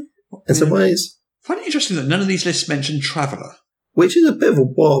fiction in some ways. I find it interesting that none of these lists mention Traveller, which is a bit of a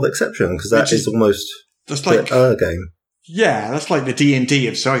wild exception because that is almost that's like the game. Yeah, that's like the D&D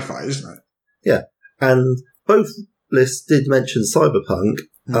of sci-fi, isn't it? Yeah, and both lists did mention cyberpunk.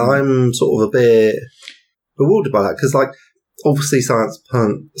 I'm sort of a bit bewildered by that because, like, obviously,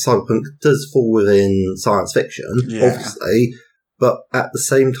 cyberpunk does fall within science fiction, obviously, but at the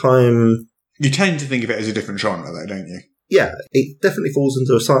same time, you tend to think of it as a different genre, though, don't you? Yeah, it definitely falls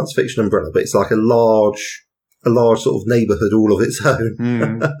into a science fiction umbrella, but it's like a large sort of neighbourhood all of its own.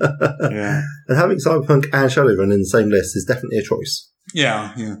 Yeah, and having cyberpunk and Shadowrun in the same list is definitely a choice.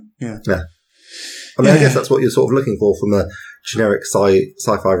 Yeah. I mean, I guess that's what you're sort of looking for from a generic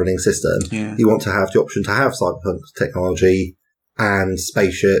sci-fi running system. Yeah. You want to have the option to have cyberpunk technology and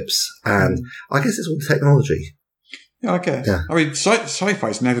spaceships, and I guess it's all the technology. Yeah, okay. Yeah. I mean,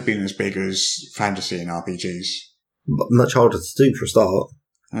 sci-fi's never been as big as fantasy in RPGs. Much harder to do for a start.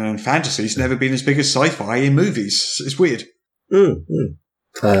 And fantasy's never been as big as sci-fi in movies. It's weird.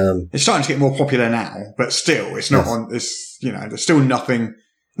 It's starting to get more popular now, but still, it's not on. It's there's still nothing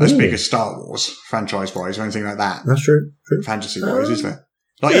as big as Star Wars franchise-wise or anything like that. That's true. Fantasy-wise, is there?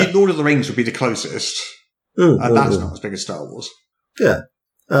 Like Lord of the Rings would be the closest, and that's not as big as Star Wars. Yeah,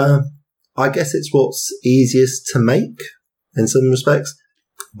 I guess it's what's easiest to make in some respects.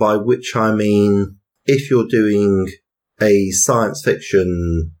 By which I mean, if you're doing a science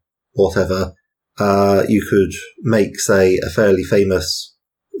fiction whatever, you could make, say, a fairly famous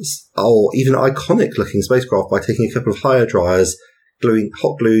or even iconic-looking spacecraft by taking a couple of hire dryers,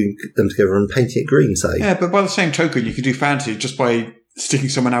 hot gluing them together and painting it green, say. Yeah, but by the same token, you could do fantasy just by sticking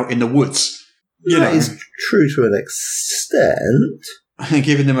someone out in the woods. That is true to an extent. And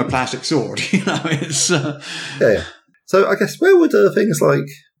giving them a plastic sword. It's... Yeah. So I guess where would things like...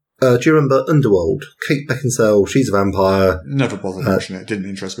 do you remember Underworld? Kate Beckinsale, she's a vampire. Never bothered watching it. It didn't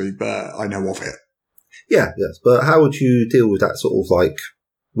interest me, but I know of it. Yeah, yes. But how would you deal with that sort of like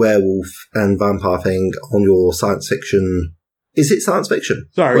werewolf and vampire thing on your science fiction? Is it science fiction?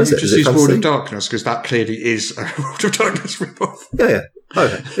 Sorry, you just use World of Darkness because that clearly is a World of Darkness ripoff. Yeah.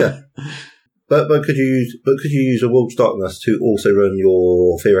 Okay, yeah. But could you use a World of Darkness to also run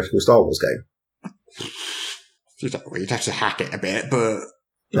your theoretical Star Wars game? You'd have to hack it a bit, but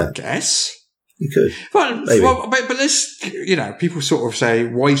I guess you could. But let's people sort of say,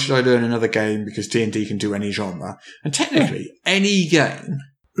 why should I learn another game because D&D can do any genre? And technically, any game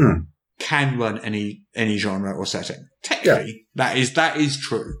can run any genre or setting. Technically, that is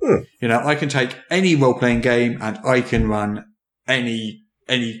true. I can take any role-playing game and I can run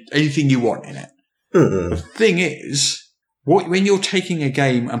anything you want in it. The thing is, when you're taking a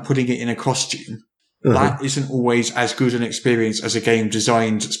game and putting it in a costume, that isn't always as good an experience as a game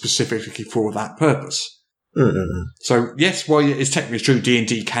designed specifically for that purpose. So, yes, while it's technically true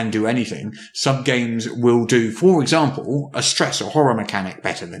D&D can do anything, some games will do, for example, a stress or horror mechanic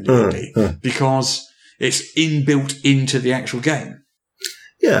better than D&D because it's inbuilt into the actual game.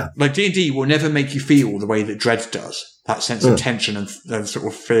 Yeah. Like D&D will never make you feel the way that Dread does. That sense of tension and sort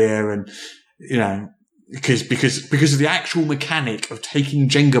of fear and, because of the actual mechanic of taking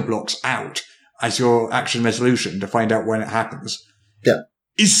Jenga blocks out as your action resolution to find out when it happens. Yeah.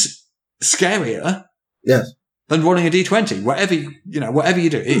 Is scarier. Yes. Than rolling a D20. Whatever you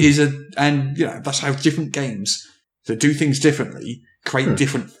do. It is that's how different games that do things differently create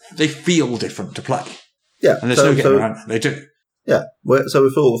they feel different to play. Yeah. And there's no getting around that. They do. Yeah. So we're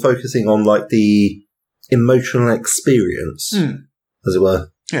sort of focusing on like the emotional experience, as it were.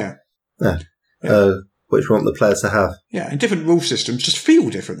 Yeah. Which we want the players to have. Yeah. And different rule systems just feel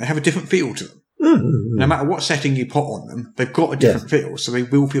different. They have a different feel to them. No matter what setting you put on them, they've got a different feel, so they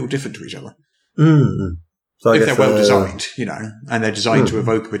will feel different to each other. So if they're well designed, and they're designed to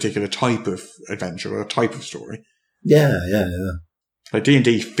evoke a particular type of adventure or a type of story. Yeah. Like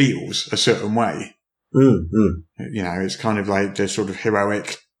D&D feels a certain way. It's kind of like the sort of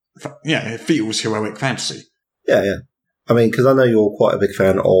heroic, it feels heroic fantasy. Yeah. I mean, because I know you're quite a big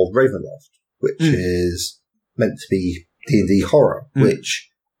fan of Ravenloft, which is meant to be D&D horror, which,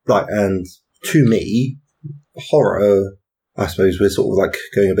 like, and to me, horror, I suppose we're sort of like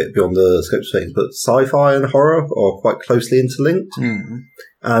going a bit beyond the scope of things, but sci-fi and horror are quite closely interlinked. And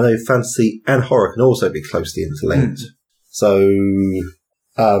I know fantasy and horror can also be closely interlinked. So,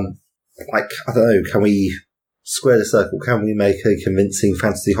 like, I don't know, can we square the circle? Can we make a convincing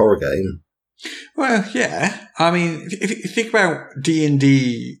fantasy horror game? Well, yeah. I mean, if you think about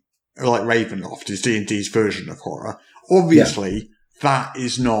D&D, like Ravenloft is D&D's version of horror, obviously that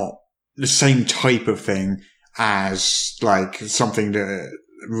is not the same type of thing as, like, something that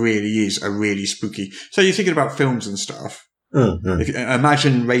really is a really spooky... So you're thinking about films and stuff. If you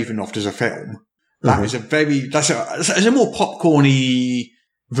imagine Ravenloft as a film. That is that's a more popcorny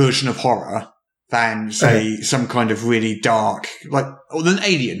version of horror than, say, some kind of really dark, like, or than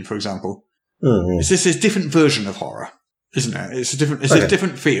Alien, for example. It's this different version of horror, isn't it? It's a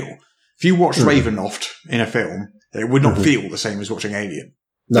different feel. If you watched Ravenloft in a film, it would not feel the same as watching Alien.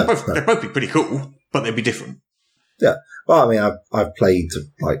 They'd both be pretty cool, but they'd be different. Yeah. Well, I mean, I've played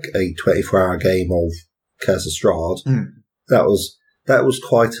like a 24-hour game of Curse of Strahd. That was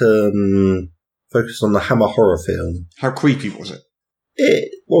quite focused on the Hammer horror film. How creepy was it?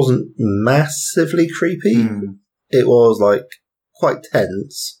 It wasn't massively creepy. It was like quite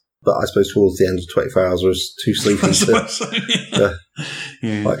tense. But I suppose towards the end of 24 hours I was too sleepy to...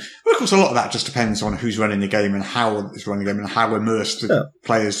 Well, of course, a lot of that just depends on who's running the game and how it's running the game and how immersed the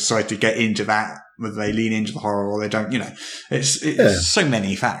players decide to get into that, whether they lean into the horror or they don't, It's so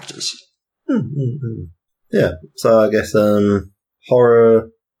many factors. Yeah, so I guess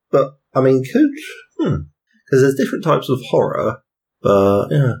horror... But, I mean, because there's different types of horror, but,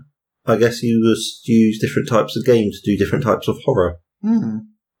 yeah, I guess you just use different types of games to do different types of horror.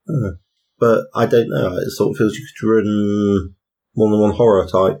 But I don't know. It sort of feels you could run more than one horror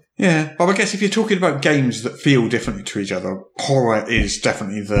type. Yeah, but I guess if you're talking about games that feel differently to each other, horror is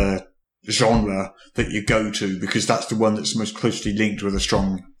definitely the genre that you go to because that's the one that's most closely linked with a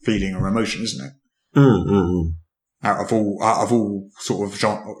strong feeling or emotion, isn't it? Out of all sort of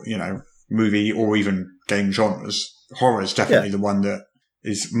genre, movie or even game genres, horror is definitely the one that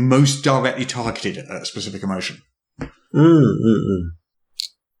is most directly targeted at a specific emotion.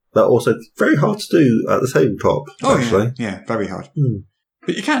 But also very hard to do at the tabletop, actually. Yeah, very hard.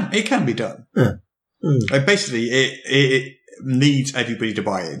 But it can be done. Basically, it needs everybody to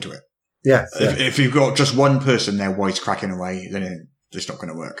buy into it. Yeah. If you've got just one person there wisecracking away, then it's not going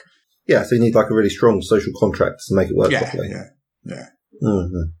to work. Yeah, so you need like a really strong social contract to make it work properly. Yeah.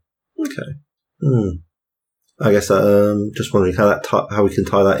 Okay. I guess just wondering how we can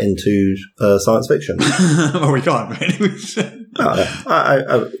tie that into science fiction. Well, we can't really.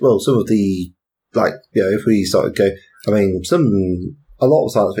 Well, some of the if we start to go, I mean, a lot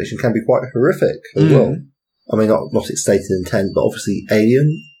of science fiction can be quite horrific as well. I mean, not its stated intent, but obviously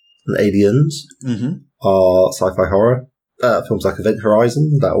Alien and Aliens are sci-fi horror. Films like Event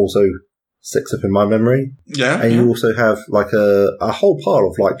Horizon, that also sticks up in my memory. Yeah. And you also have like a whole pile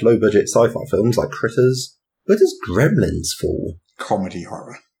of like low-budget sci-fi films like Critters. Where does Gremlins fall? Comedy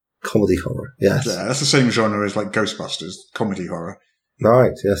horror. Comedy horror, yes. Yeah, that's the same genre as like Ghostbusters, comedy horror.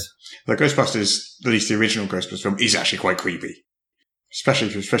 Right, yes. The Ghostbusters, at least the original Ghostbusters film, is actually quite creepy. Especially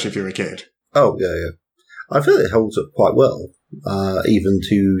if you're a kid. Oh, yeah. I feel it holds up quite well, even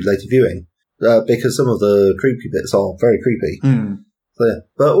to later viewing, because some of the creepy bits are very creepy. So, yeah.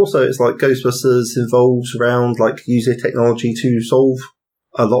 But also, it's like Ghostbusters involves around like using technology to solve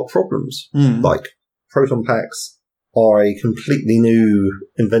a lot of problems. Like, proton packs are a completely new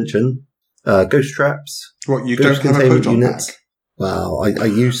invention. Ghost traps. What, you don't have a proton pack? Well, I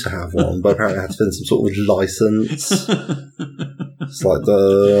used to have one, but apparently I had to spend some sort of license. It's like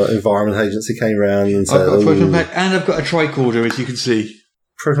the Environment Agency came around and said... I've got a proton pack and I've got a tricorder, as you can see.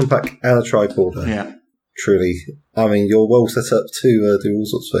 Proton pack and a tricorder. Yeah. Truly. I mean, you're well set up to do all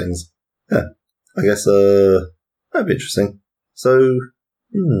sorts of things. Yeah. I guess that'd be interesting. So,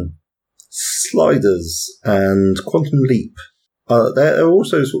 Sliders and Quantum Leap. They're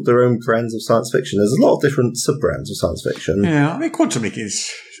also sort of their own brands of science fiction. There's a lot of different sub-brands of science fiction. Yeah, I mean, Quantum Leap is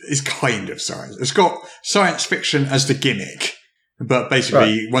kind of science. It's got science fiction as the gimmick, but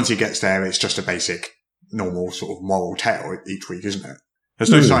basically, once it gets there, it's just a basic, normal sort of moral tale each week, isn't it? There's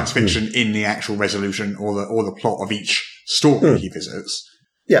no science fiction in the actual resolution or the plot of each story he visits.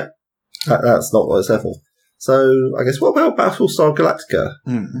 Yeah, that's not what it's there for. So, I guess, what about Battlestar Galactica?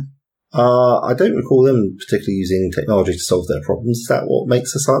 I don't recall them particularly using technology to solve their problems. Is that what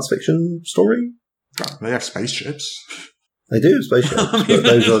makes a science fiction story? Oh, they have spaceships. They do have spaceships, but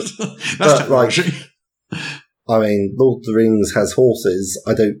those are... That's technology. I mean, Lord of the Rings has horses.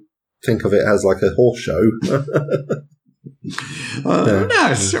 I don't think of it as like a horse show. No,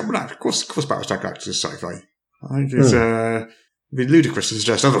 of course, Battlestar Galactica is sci-fi. I think it's it'd be ludicrous to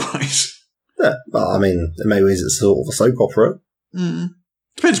suggest otherwise. Yeah, well, I mean, in many ways it's sort of a soap opera.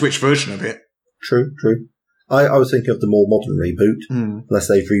 Depends which version of it. True. I was thinking of the more modern reboot, unless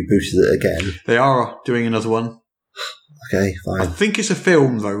they've rebooted it again. They are doing another one. Okay, I fine. think it's a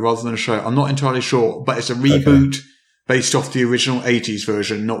film, though, rather than a show. I'm not entirely sure, but it's a reboot based off the original 80s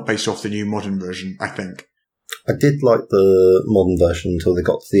version, not based off the new modern version, I think. I did like the modern version until they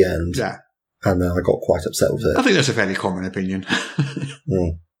got to the end. Yeah. And then I got quite upset with it. I think that's a fairly common opinion.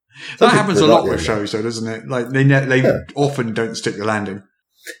 Some That happens a people lot like with the shows, though, doesn't it? Like they often don't stick the landing.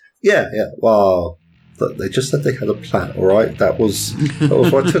 Yeah. Well, they just said they had a plan, all right? That was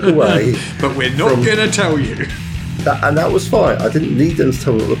what I took away. But we're not going to tell you. And that was fine. I didn't need them to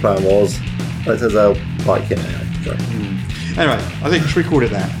tell me what the plan was. It turns out, like, you know. So. Anyway, I think should we call it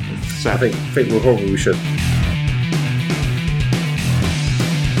there? I think we probably should.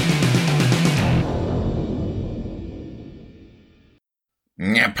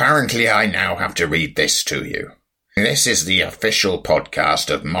 Apparently I now have to read this to you. This is the official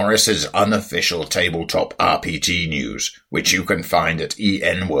podcast of Morris's unofficial tabletop RPG news, which you can find at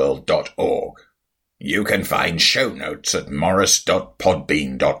enworld.org. You can find show notes at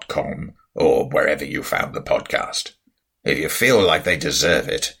morris.podbean.com or wherever you found the podcast. If you feel like they deserve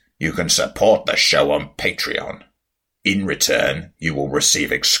it, you can support the show on Patreon. In return, you will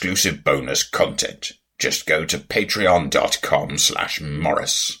receive exclusive bonus content. Just go to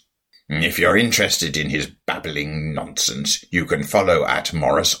patreon.com/Morris. If you're interested in his babbling nonsense, you can follow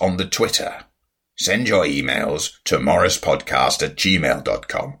 @Morris on the Twitter. Send your emails to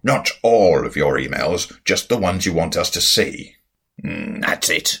morrispodcast@gmail.com. Not all of your emails, just the ones you want us to see. That's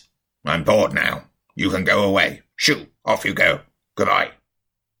it. I'm bored now. You can go away. Shoo, off you go. Goodbye.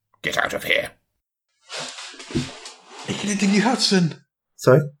 Get out of here. We can interview Hudson.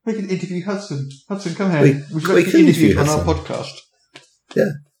 Sorry? We can interview Hudson. Hudson, come here. We've got we to can interview interview on our Hudson. podcast.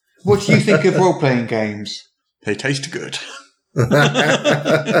 Yeah. What do you think of role-playing games? They taste good. They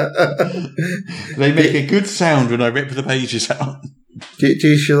make a good sound when I rip the pages out. Do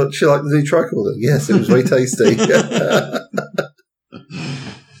you she like the new tricorder? Yes, it was very tasty.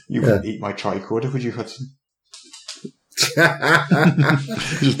 You wouldn't eat my tricorder, would you, Hudson?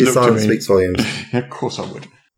 His silence speaks volumes. Yeah, of course I would.